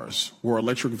cars were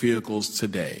electric vehicles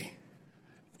today,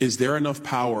 is there enough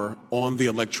power on the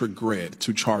electric grid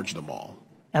to charge them all?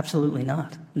 Absolutely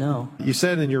not. No. You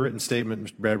said in your written statement,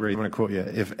 Mr. Bradbury, I'm going to quote you,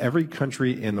 if every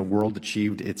country in the world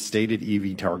achieved its stated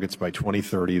EV targets by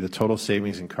 2030, the total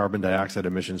savings in carbon dioxide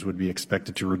emissions would be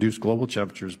expected to reduce global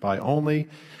temperatures by only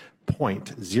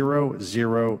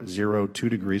 0.0002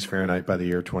 degrees Fahrenheit by the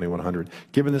year 2100.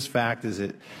 Given this fact, is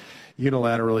it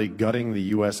unilaterally gutting the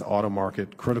U.S. auto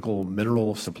market, critical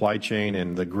mineral supply chain,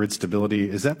 and the grid stability?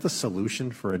 Is that the solution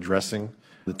for addressing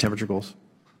the temperature goals?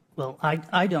 Well,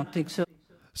 I don't think so.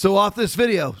 So off this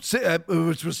video,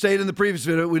 which was stated in the previous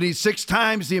video, we need 6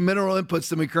 times the mineral inputs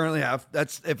than we currently have.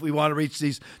 That's if we want to reach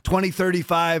these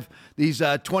 2035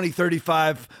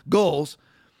 goals.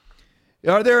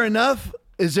 Are there enough?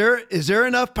 Is there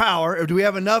enough power, or do we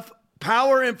have enough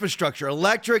power infrastructure,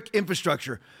 electric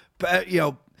infrastructure?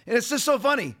 And it's just so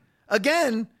funny.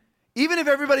 Again, even if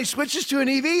everybody switches to an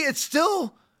EV, it's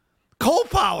still coal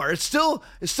power. It's still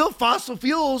fossil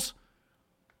fuels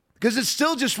because it's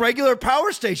still just regular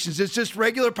power stations. It's just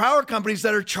regular power companies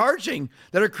that are charging,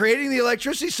 that are creating the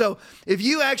electricity. So if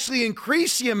you actually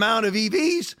increase the amount of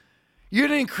EVs, you're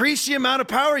going to increase the amount of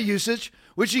power usage,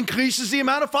 which increases the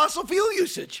amount of fossil fuel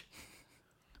usage.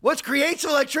 What creates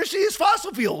electricity is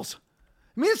fossil fuels.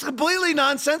 I mean, it's completely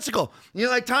nonsensical.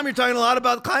 Like Tom, you're talking a lot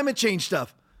about climate change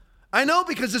stuff. I know,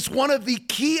 because it's one of the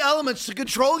key elements to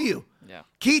control you. Yeah.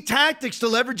 Key tactics to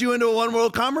leverage you into a one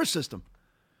world commerce system.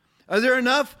 Is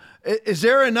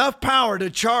there enough power to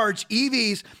charge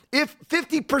EVs if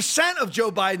 50% of Joe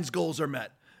Biden's goals are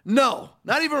met? No,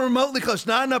 not even remotely close.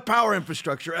 Not enough power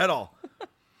infrastructure at all.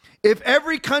 If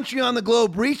every country on the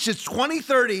globe reached its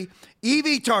 2030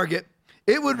 EV target,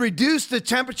 it would reduce the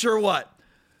temperature what?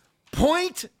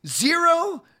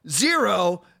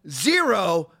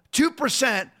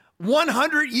 0.0002%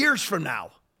 100 years from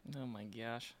now. Oh my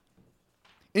gosh.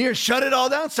 And you're shut it all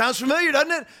down. Sounds familiar,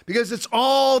 doesn't it? Because it's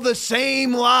all the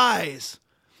same lies.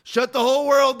 Shut the whole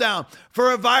world down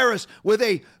for a virus with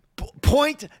a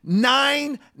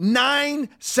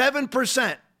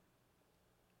 0.997%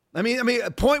 I mean,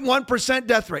 0.1%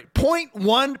 death rate.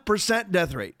 0.1%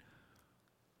 death rate.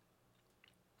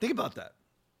 Think about that.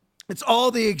 It's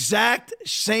all the exact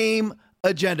same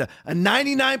agenda. A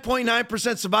 99.9%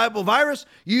 survivable virus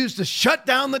used to shut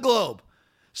down the globe.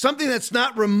 Something that's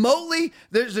not remotely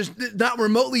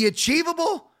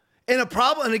achievable, and a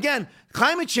problem. And again,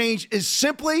 climate change is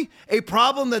simply a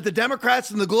problem that the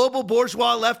Democrats and the global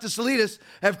bourgeois leftist elitists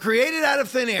have created out of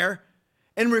thin air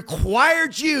and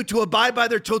required you to abide by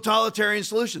their totalitarian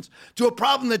solutions to a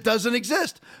problem that doesn't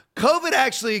exist. COVID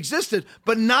actually existed,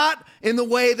 but not in the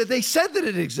way that they said that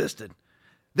it existed.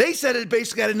 They said it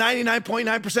basically had a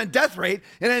 99.9% death rate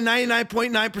and a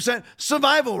 99.9%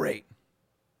 survival rate.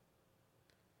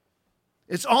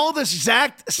 It's all this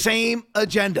exact same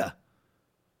agenda.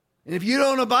 And if you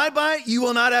don't abide by it, you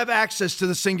will not have access to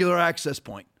the singular access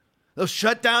point. They'll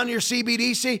shut down your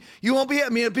CBDC. You won't be,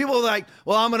 people are like,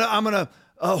 well, I'm going to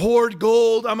hoard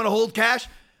gold. I'm going to hold cash,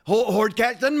 hoard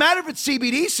cash. Doesn't matter if it's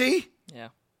CBDC. Yeah.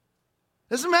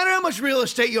 Doesn't matter how much real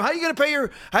estate you, how are you going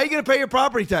to pay your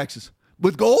property taxes?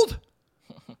 With gold?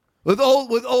 with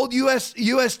old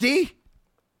USD? It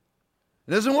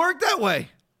doesn't work that way.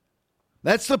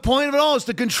 That's the point of it all, is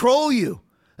to control you.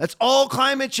 That's all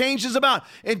climate change is about.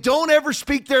 And don't ever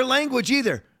speak their language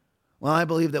either. Well, I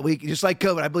believe that we, just like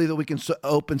COVID, I believe that we can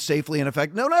open safely and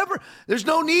effectively. No, never. There's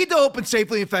no need to open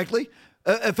safely and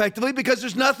effectively because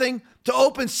there's nothing to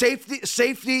open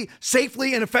safely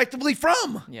and effectively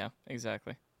from. Yeah,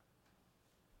 exactly.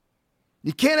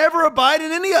 You can't ever abide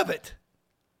in any of it.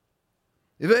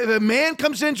 If a man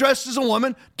comes in dressed as a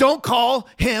woman, don't call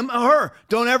him or her.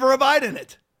 Don't ever abide in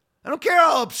it. I don't care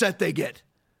how upset they get.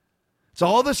 It's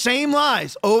all the same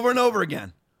lies over and over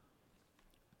again.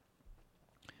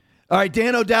 All right,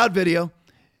 Dan O'Dowd video.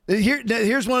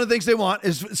 Here's one of the things they want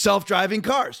is self-driving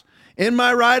cars. In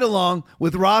my ride along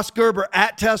with Ross Gerber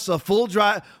at Tesla,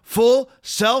 full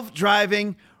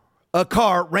self-driving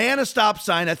car ran a stop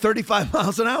sign at 35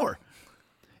 miles an hour.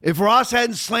 If Ross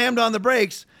hadn't slammed on the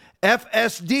brakes,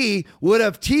 FSD would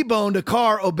have T-boned a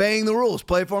car obeying the rules.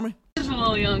 Play it for me. She's a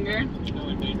little younger.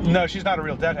 No, she's not a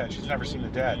real deadhead. She's never seen a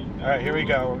dead. All right, here we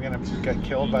go. We're going to get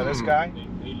killed by this guy.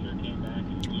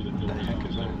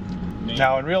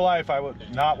 Now, in real life, I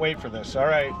would not wait for this. All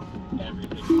right.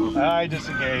 I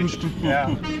disengaged.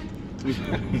 Yeah.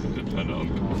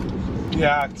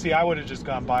 Yeah, see, I would have just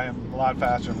gone by him a lot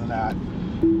faster than that.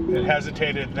 It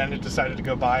hesitated, then it decided to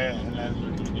go by it, and then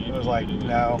it was like,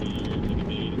 no.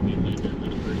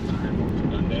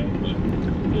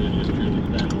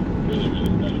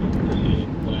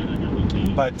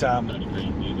 But,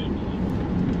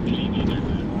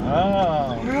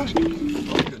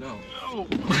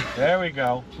 there we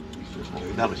go.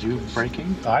 That was you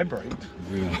braking? I braked.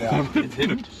 Yeah. It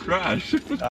didn't crash.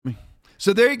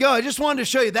 So there you go. I just wanted to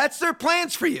show you. That's their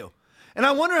plans for you. And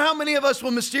I wonder how many of us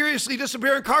will mysteriously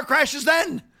disappear in car crashes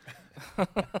then.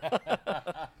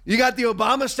 You got the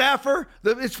Obama staffer.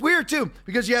 It's weird, too,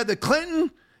 because you had the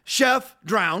Clinton chef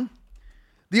drown,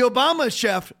 the Obama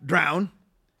chef drown,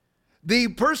 the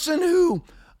person who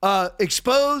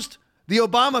exposed the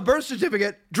Obama birth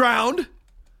certificate drowned.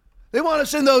 They want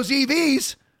us in those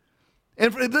EVs.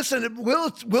 And listen, Will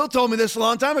told me this a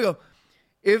long time ago.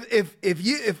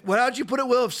 How'd you put it,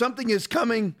 Will? If something is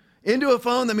coming into a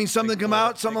phone, that means something come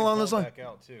out, something along those lines.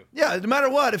 Yeah, no matter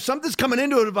what, if something's coming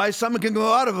into a device, something can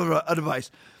go out of a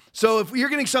device. So if you're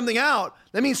getting something out,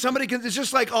 that means somebody can. It's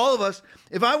just like all of us.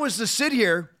 If I was to sit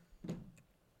here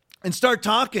and start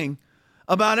talking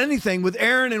about anything with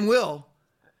Aaron and Will,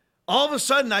 all of a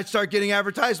sudden I'd start getting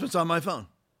advertisements on my phone.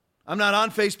 I'm not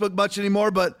on Facebook much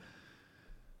anymore, but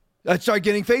I'd start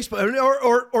getting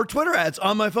Facebook or Twitter ads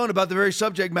on my phone about the very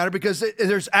subject matter because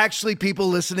there's actually people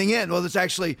listening in. Well, there's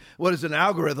actually, what is an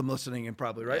algorithm listening in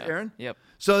probably, right, Aaron? Yep.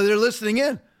 So they're listening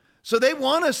in. So they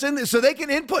want us in this so they can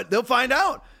input. They'll find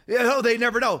out. They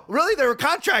never know. Really, they were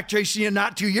contract tracing you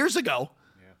not 2 years ago.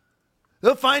 Yeah.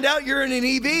 They'll find out you're in an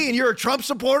EV and you're a Trump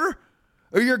supporter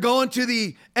or you're going to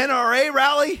the NRA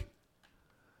rally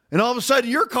and all of a sudden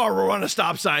your car will run a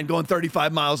stop sign going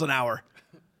 35 miles an hour.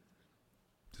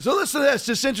 So listen to this.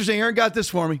 It's interesting. Aaron got this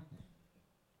for me.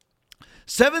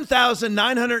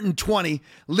 7,920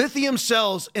 lithium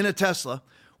cells in a Tesla,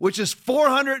 which is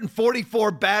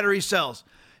 444 battery cells.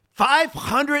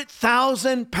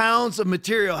 500,000 pounds of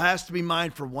material has to be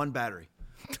mined for one battery.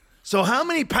 So how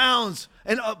many pounds?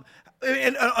 And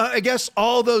I guess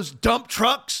all those dump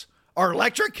trucks are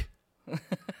electric.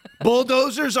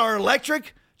 Bulldozers are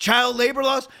electric. Child labor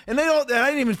laws. And I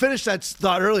didn't even finish that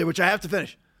thought earlier, which I have to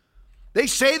finish. They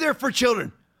say they're for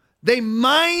children. They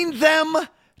mine them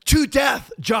to death,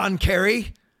 John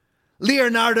Kerry.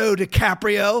 Leonardo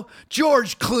DiCaprio,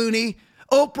 George Clooney,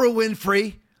 Oprah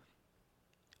Winfrey,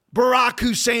 Barack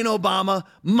Hussein Obama,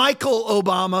 Michael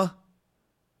Obama.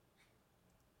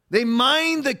 They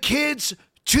mine the kids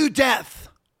to death.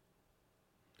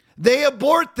 They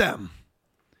abort them.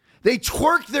 They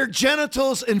twerk their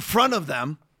genitals in front of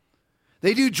them.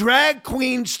 They do drag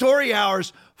queen story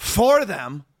hours for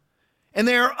them. And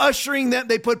they are ushering them.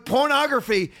 They put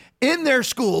pornography in their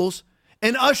schools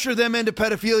and usher them into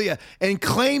pedophilia and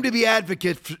claim to be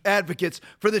advocates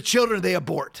for the children they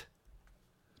abort.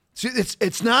 See, it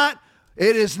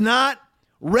is not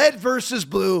red versus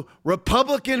blue,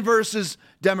 Republican versus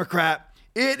Democrat.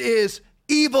 It is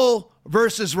evil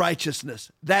versus righteousness.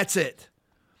 That's it.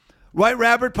 White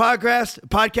Rabbit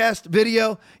podcast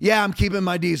video. Yeah, I'm keeping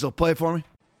my diesel. Play it for me.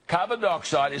 Carbon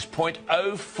dioxide is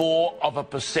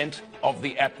 0.04% of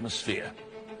the atmosphere.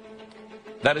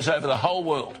 That is over the whole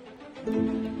world.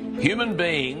 Human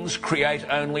beings create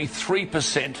only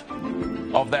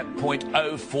 3% of that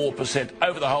 0.04%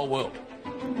 over the whole world.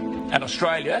 And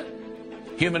Australia,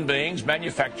 human beings,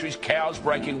 manufacturers, cows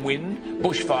breaking wind,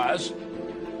 bushfires,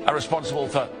 are responsible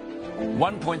for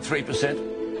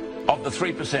 1.3% of the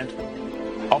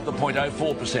 3% of the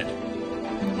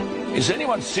 0.04%. Is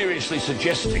anyone seriously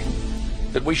suggesting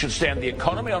that we should stand the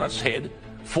economy on its head,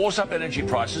 force up energy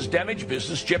prices, damage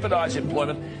business, jeopardise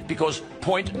employment because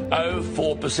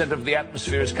 0.04% of the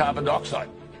atmosphere is carbon dioxide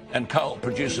and coal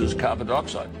produces carbon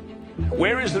dioxide?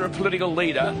 Where is there a political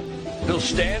leader who'll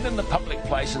stand in the public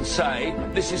place and say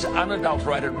this is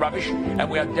unadulterated rubbish and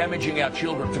we are damaging our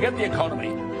children? Forget the economy.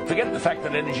 Forget the fact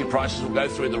that energy prices will go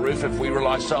through the roof if we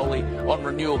rely solely on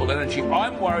renewable energy.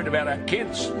 I'm worried about our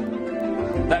kids.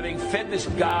 They're being fed this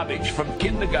garbage from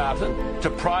kindergarten to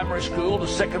primary school to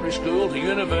secondary school to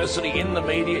university, in the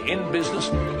media, in business,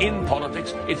 in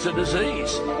politics. It's a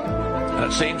disease. And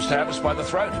it seems to have us by the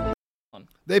throat.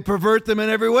 They pervert them in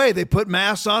every way. They put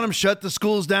masks on them, shut the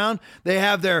schools down. They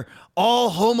have their all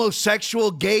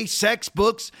homosexual gay sex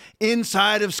books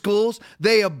inside of schools.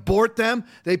 They abort them.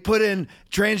 They put in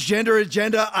transgender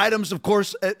agenda items, of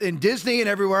course, in Disney and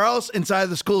everywhere else inside of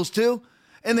the schools too.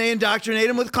 And they indoctrinate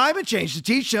them with climate change to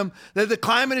teach them that the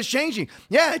climate is changing.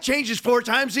 Yeah, it changes 4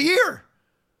 times a year.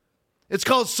 It's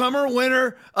called summer,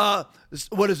 winter.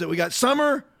 What is it? We got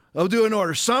summer. I'll do an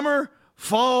order. Summer,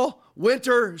 fall,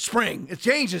 winter, spring. It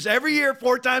changes every year,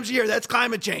 4 times a year. That's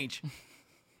climate change.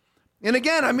 And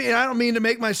again, I mean, I don't mean to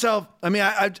make myself,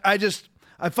 I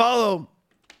follow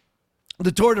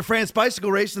the Tour de France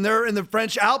bicycle race, and they're in the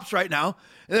French Alps right now.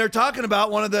 And they're talking about,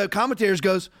 one of the commentators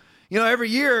goes, you know, every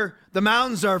year the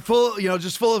mountains are full,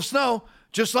 just full of snow,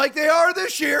 just like they are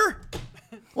this year.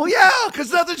 Well, yeah,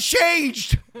 because nothing's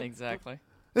changed. Exactly.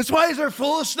 That's why they're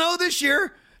full of snow this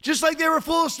year, just like they were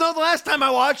full of snow the last time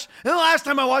I watched. And the last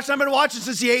time I watched, I've been watching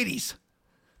since the 80s.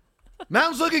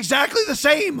 Mountains look exactly the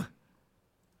same.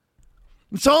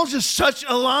 It's all just such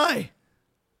a lie.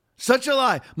 Such a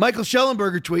lie. Michael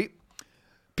Schellenberger tweet.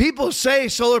 People say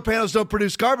solar panels don't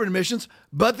produce carbon emissions,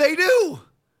 but they do.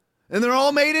 And they're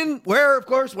all made in, where, of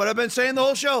course, what I've been saying the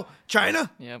whole show, China.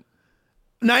 Yep.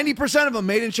 90% of them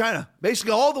made in China.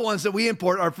 Basically, all the ones that we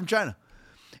import are from China.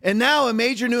 And now a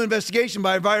major new investigation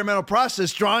by Environmental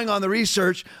Process, drawing on the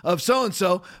research of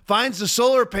so-and-so, finds the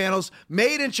solar panels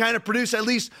made in China produce at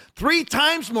least 3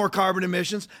 times more carbon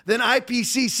emissions than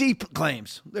IPCC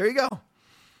claims. There you go.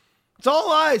 It's all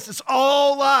lies. It's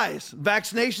all lies.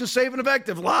 Vaccination is safe and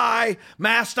effective. Lie.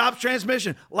 Mask stops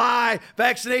transmission. Lie.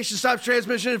 Vaccination stops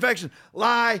transmission and infection.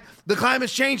 Lie. The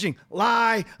climate's changing.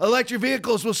 Lie. Electric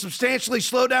vehicles will substantially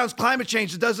slow down climate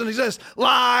change that doesn't exist.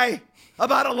 Lie.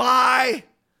 About a lie.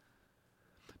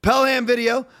 Pelham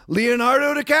video.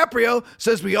 Leonardo DiCaprio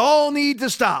says we all need to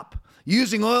stop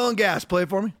using oil and gas. Play it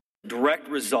for me. Direct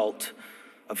result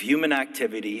of human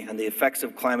activity and the effects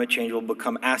of climate change will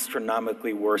become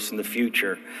astronomically worse in the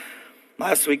future.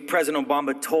 Last week, President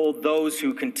Obama told those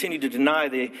who continue to deny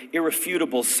the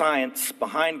irrefutable science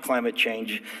behind climate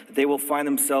change that they will find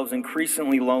themselves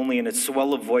increasingly lonely in a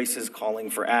swell of voices calling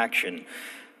for action.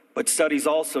 But studies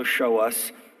also show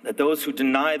us that those who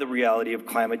deny the reality of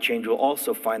climate change will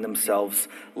also find themselves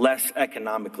less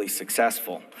economically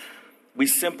successful. We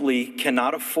simply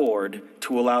cannot afford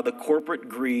to allow the corporate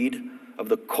greed of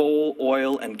the coal,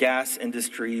 oil, and gas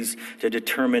industries to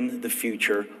determine the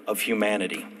future of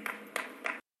humanity.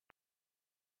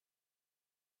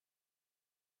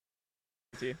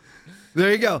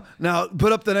 There you go. Now,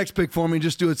 put up the next pic for me.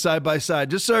 Just do it side by side,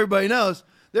 just so everybody knows.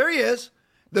 There he is.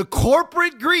 The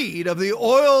corporate greed of the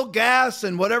oil, gas,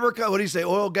 and whatever, what do you say,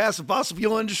 oil, gas, and fossil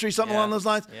fuel industry, something along those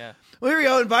lines? Yeah. Well, here we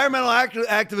go. Environmental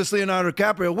activist Leonardo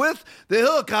DiCaprio with the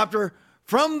helicopter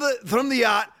from the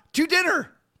yacht to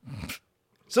dinner.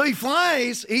 So he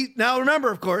flies. Now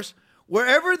remember, of course,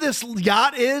 wherever this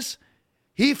yacht is,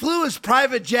 he flew his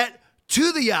private jet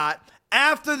to the yacht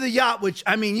after the yacht, which,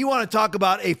 I mean, you want to talk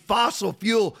about a fossil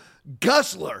fuel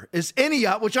guzzler, is any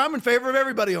yacht, which I'm in favor of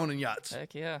everybody owning yachts.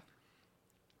 Heck yeah.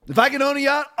 If I can own a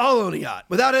yacht, I'll own a yacht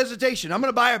without hesitation. I'm going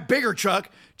to buy a bigger truck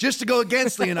just to go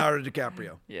against Leonardo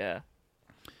DiCaprio. Yeah.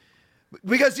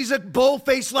 Because he's a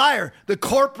bull-faced liar. The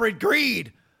corporate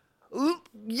greed.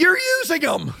 You're using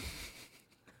them.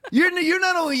 You're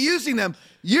not only using them,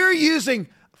 you're using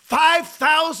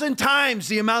 5,000 times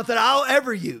the amount that I'll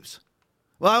ever use.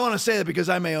 Well, I want to say that because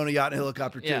I may own a yacht and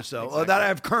helicopter too. Yeah, so exactly. that I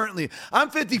have currently.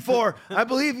 I'm 54. I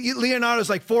believe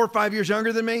Leonardo's like 4 or 5 years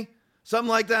younger than me. Something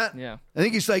like that. Yeah. I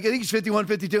think he's 51,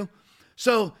 52.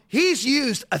 So he's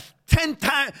used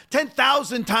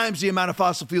 10,000 times the amount of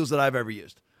fossil fuels that I've ever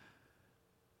used.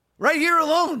 Right here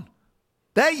alone.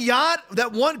 That yacht,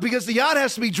 because the yacht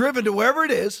has to be driven to wherever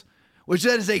it is, which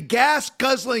that is a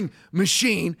gas-guzzling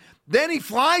machine. Then he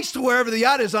flies to wherever the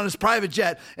yacht is on his private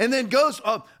jet and then goes,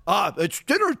 it's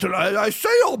dinner tonight. I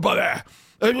sailed, buddy.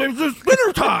 It's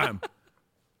dinner time.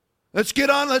 Let's get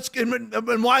on.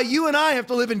 And why you and I have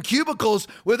to live in cubicles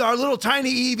with our little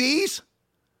tiny EVs?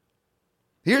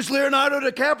 Here's Leonardo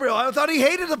DiCaprio. I thought he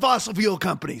hated the fossil fuel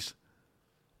companies.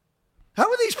 How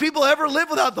would these people ever live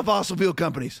without the fossil fuel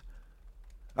companies?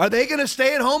 Are they going to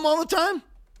stay at home all the time?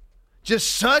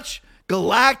 Just such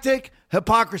galactic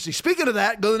hypocrisy. Speaking of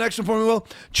that, go to the next one for me, Will.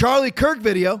 Charlie Kirk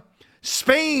video.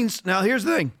 Spain's. Now, here's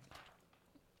the thing.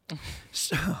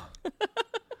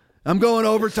 I'm going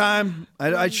overtime.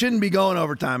 I shouldn't be going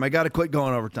overtime. I got to quit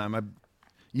going overtime. I'm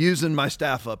using my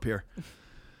staff up here.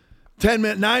 9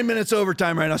 minutes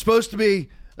overtime right now. Supposed to be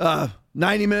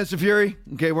 90 minutes of fury.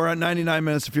 Okay, we're at 99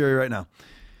 minutes of fury right now.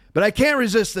 But I can't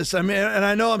resist this. I mean, and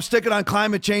I know I'm sticking on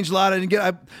climate change a lot.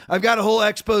 I've got a whole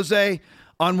expose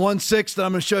on 1/6 that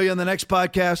I'm going to show you on the next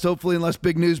podcast, hopefully, unless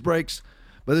big news breaks.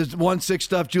 But there's 1/6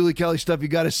 stuff, Julie Kelly stuff you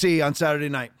got to see on Saturday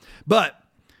night. But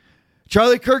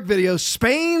Charlie Kirk video,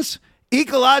 Spain's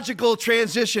ecological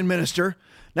transition minister.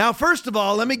 Now, first of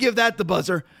all, let me give that the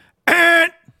buzzer.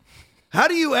 How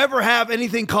do you ever have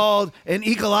anything called an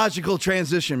ecological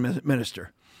transition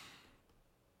minister?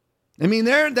 I mean,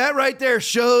 that right there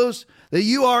shows that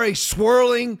you are a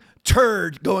swirling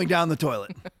turd going down the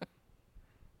toilet.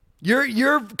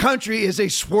 Your country is a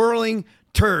swirling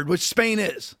turd, which Spain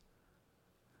is.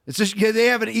 It's just, they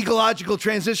have an ecological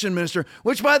transition minister,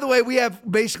 which, by the way, we have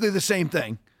basically the same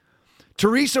thing.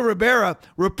 Teresa Ribera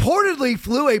reportedly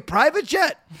flew a private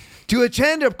jet to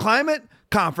attend a climate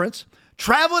conference,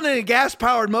 traveled in a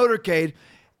gas-powered motorcade,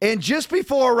 and just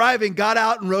before arriving, got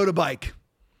out and rode a bike.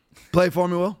 Play it for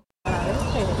me, Will.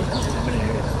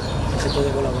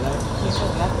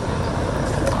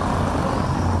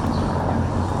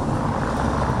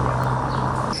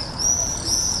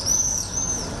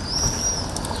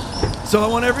 So I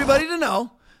want everybody to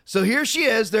know. So here she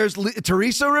is. There's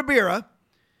Teresa Ribera.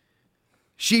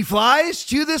 She flies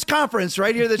to this conference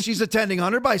right here that she's attending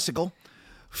on her bicycle,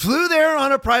 flew there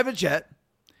on a private jet,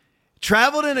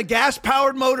 traveled in a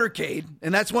gas-powered motorcade,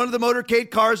 and that's one of the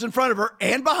motorcade cars in front of her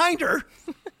and behind her,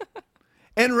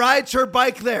 and rides her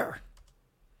bike there.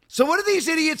 So what are these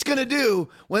idiots going to do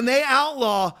when they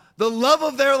outlaw the love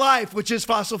of their life, which is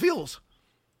fossil fuels?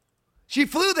 She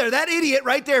flew there. That idiot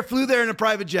right there flew there in a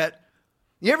private jet.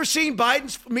 You ever seen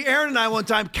Aaron and I one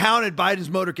time counted Biden's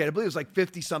motorcade. I believe it was like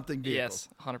 50-something vehicles.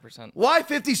 Yes, 100%. Why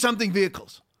 50-something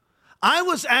vehicles? I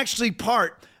was actually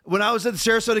part, when I was at the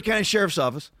Sarasota County Sheriff's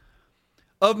Office,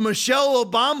 of Michelle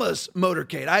Obama's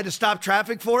motorcade. I had to stop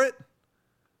traffic for it.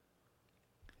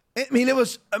 I mean, it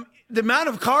was the amount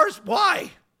of cars.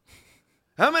 Why?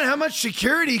 How much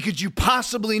security could you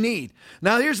possibly need?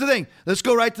 Now, here's the thing. Let's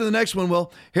go right to the next one,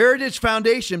 Will. Heritage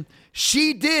Foundation.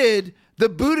 She did the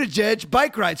Buttigieg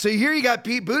bike ride. So here you got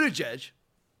Pete Buttigieg,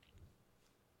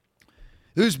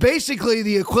 who's basically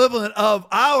the equivalent of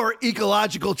our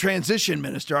ecological transition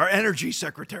minister, our energy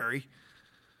secretary.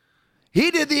 He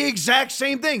did the exact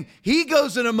same thing. He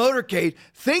goes in a motorcade,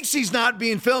 thinks he's not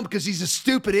being filmed because he's a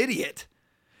stupid idiot,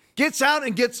 gets out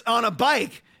and gets on a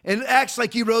bike and acts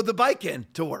like he rode the bike in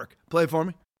to work. Play it for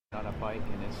me. On a bike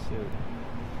in his suit,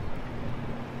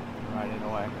 riding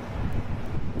away.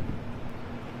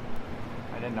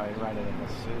 I didn't know he'd ride it in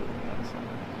his suit.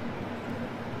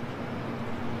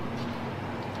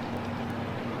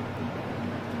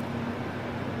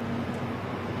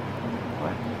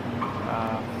 What?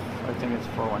 I think it's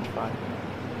 415.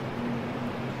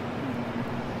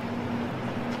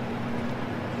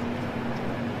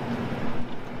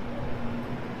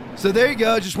 So there you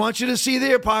go. Just want you to see the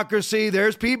hypocrisy.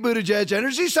 There's Pete Buttigieg,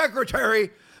 energy secretary,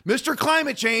 Mr.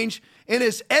 Climate Change in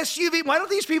his SUV. Why don't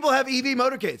these people have EV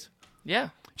motorcades? Yeah.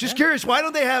 Just curious, why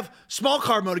don't they have small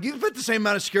car motor? You can fit the same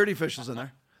amount of security officials in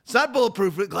there. It's not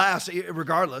bulletproof glass,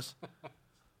 regardless.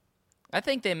 I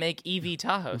think they make EV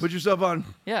Tahoes. Put yourself on.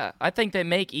 Yeah, I think they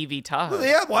make EV Tahoes. Well,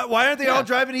 yeah, why aren't they all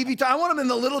driving EV Tahoes? I want them in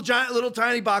the little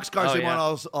tiny box cars they want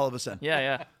all of us in.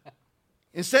 Yeah.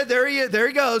 Instead, there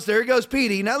he goes,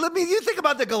 Petey. Now you think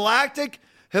about the galactic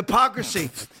hypocrisy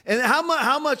and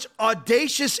how much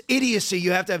audacious idiocy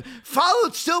you have to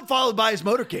have. Still followed by his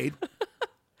motorcade.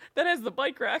 That has the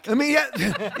bike rack. I mean,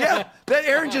 yeah. That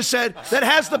Aaron just said that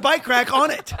has the bike rack on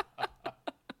it.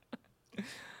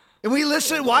 And we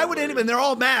listen. Why would anyone? And they're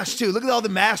all masked too. Look at all the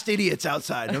masked idiots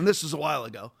outside. And this was a while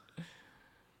ago.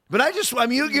 But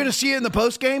you're going to see it in the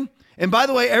post game. And by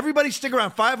the way, everybody stick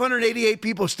around. 588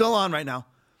 people still on right now.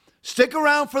 Stick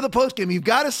around for the post game. You've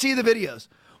got to see the videos.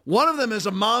 One of them is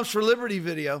a Moms for Liberty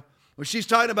video where she's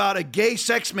talking about a gay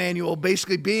sex manual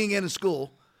basically being in a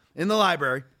school in the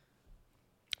library.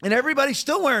 And everybody's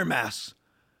still wearing masks.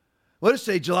 What did it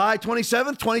say, July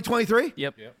 27th, 2023?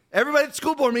 Yep. Everybody at the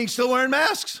school board meeting still wearing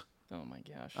masks. Oh, my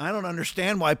gosh. I don't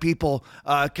understand why people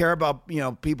care about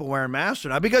people wearing masks or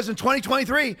not. Because in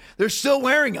 2023, they're still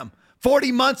wearing them.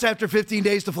 40 months after 15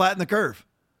 days to flatten the curve.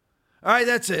 All right,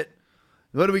 that's it.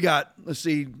 What do we got? Let's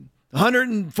see.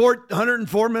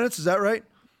 104 minutes, is that right?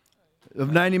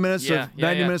 Of 90 minutes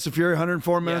minutes of fury,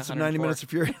 104 minutes of 90 minutes of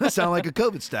fury. That sounds like a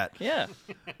COVID stat. Yeah.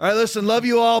 All right, listen, love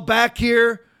you all back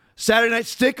here Saturday night.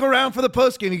 Stick around for the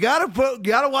postgame. You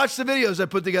gotta watch the videos I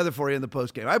put together for you in the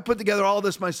postgame. I put together all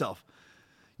this myself.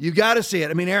 You got to see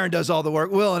it. I mean, Aaron does all the work.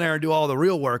 Will and Aaron do all the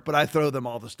real work, but I throw them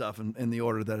all the stuff in the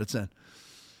order that it's in.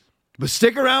 But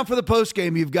stick around for the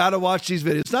postgame. You've got to watch these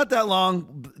videos. It's not that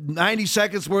long, 90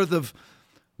 seconds worth of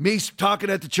me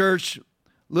talking at the church,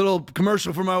 little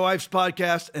commercial for my wife's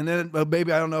podcast, and then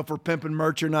maybe I don't know if we're pimping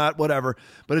merch or not, whatever.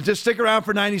 But just stick around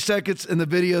for 90 seconds, and the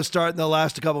videos start, and they'll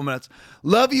last a couple minutes.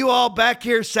 Love you all back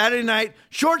here Saturday night.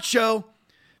 Short show,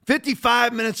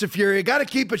 55 minutes of fury. Got to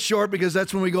keep it short because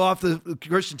that's when we go off the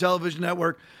Christian Television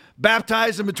Network.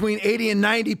 Baptizing between 80 and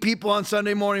 90 people on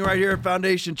Sunday morning right here at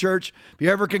Foundation Church. If you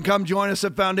ever can come join us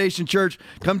at Foundation Church,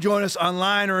 come join us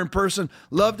online or in person.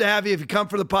 Love to have you if you come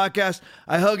for the podcast.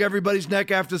 I hug everybody's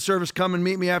neck after the service. Come and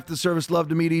meet me after the service. Love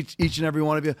to meet each and every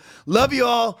one of you. Love you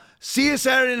all. See you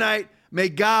Saturday night. May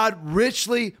God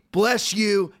richly bless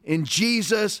you in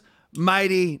Jesus'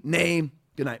 mighty name.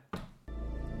 Good night.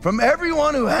 From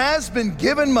everyone who has been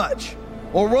given much,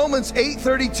 or Romans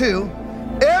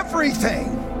 8:32,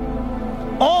 everything,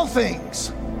 all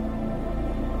things.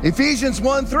 Ephesians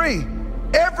 1:3,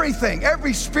 everything,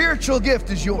 every spiritual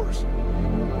gift is yours.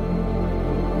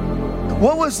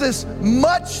 What was this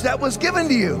much that was given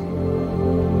to you?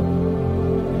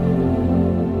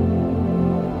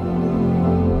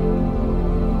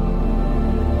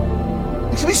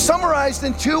 It can be summarized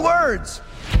in 2 words: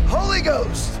 Holy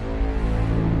Ghost.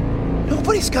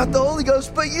 Nobody's got the Holy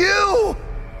Ghost but you.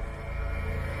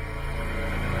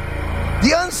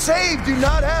 The unsaved do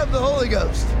not have the Holy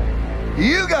Ghost.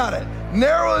 You got it.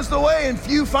 Narrow is the way and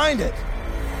few find it.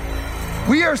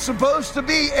 We are supposed to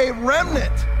be a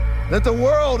remnant that the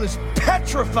world is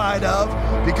petrified of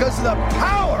because of the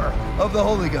power of the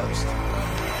Holy Ghost.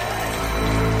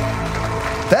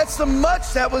 That's the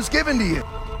much that was given to you.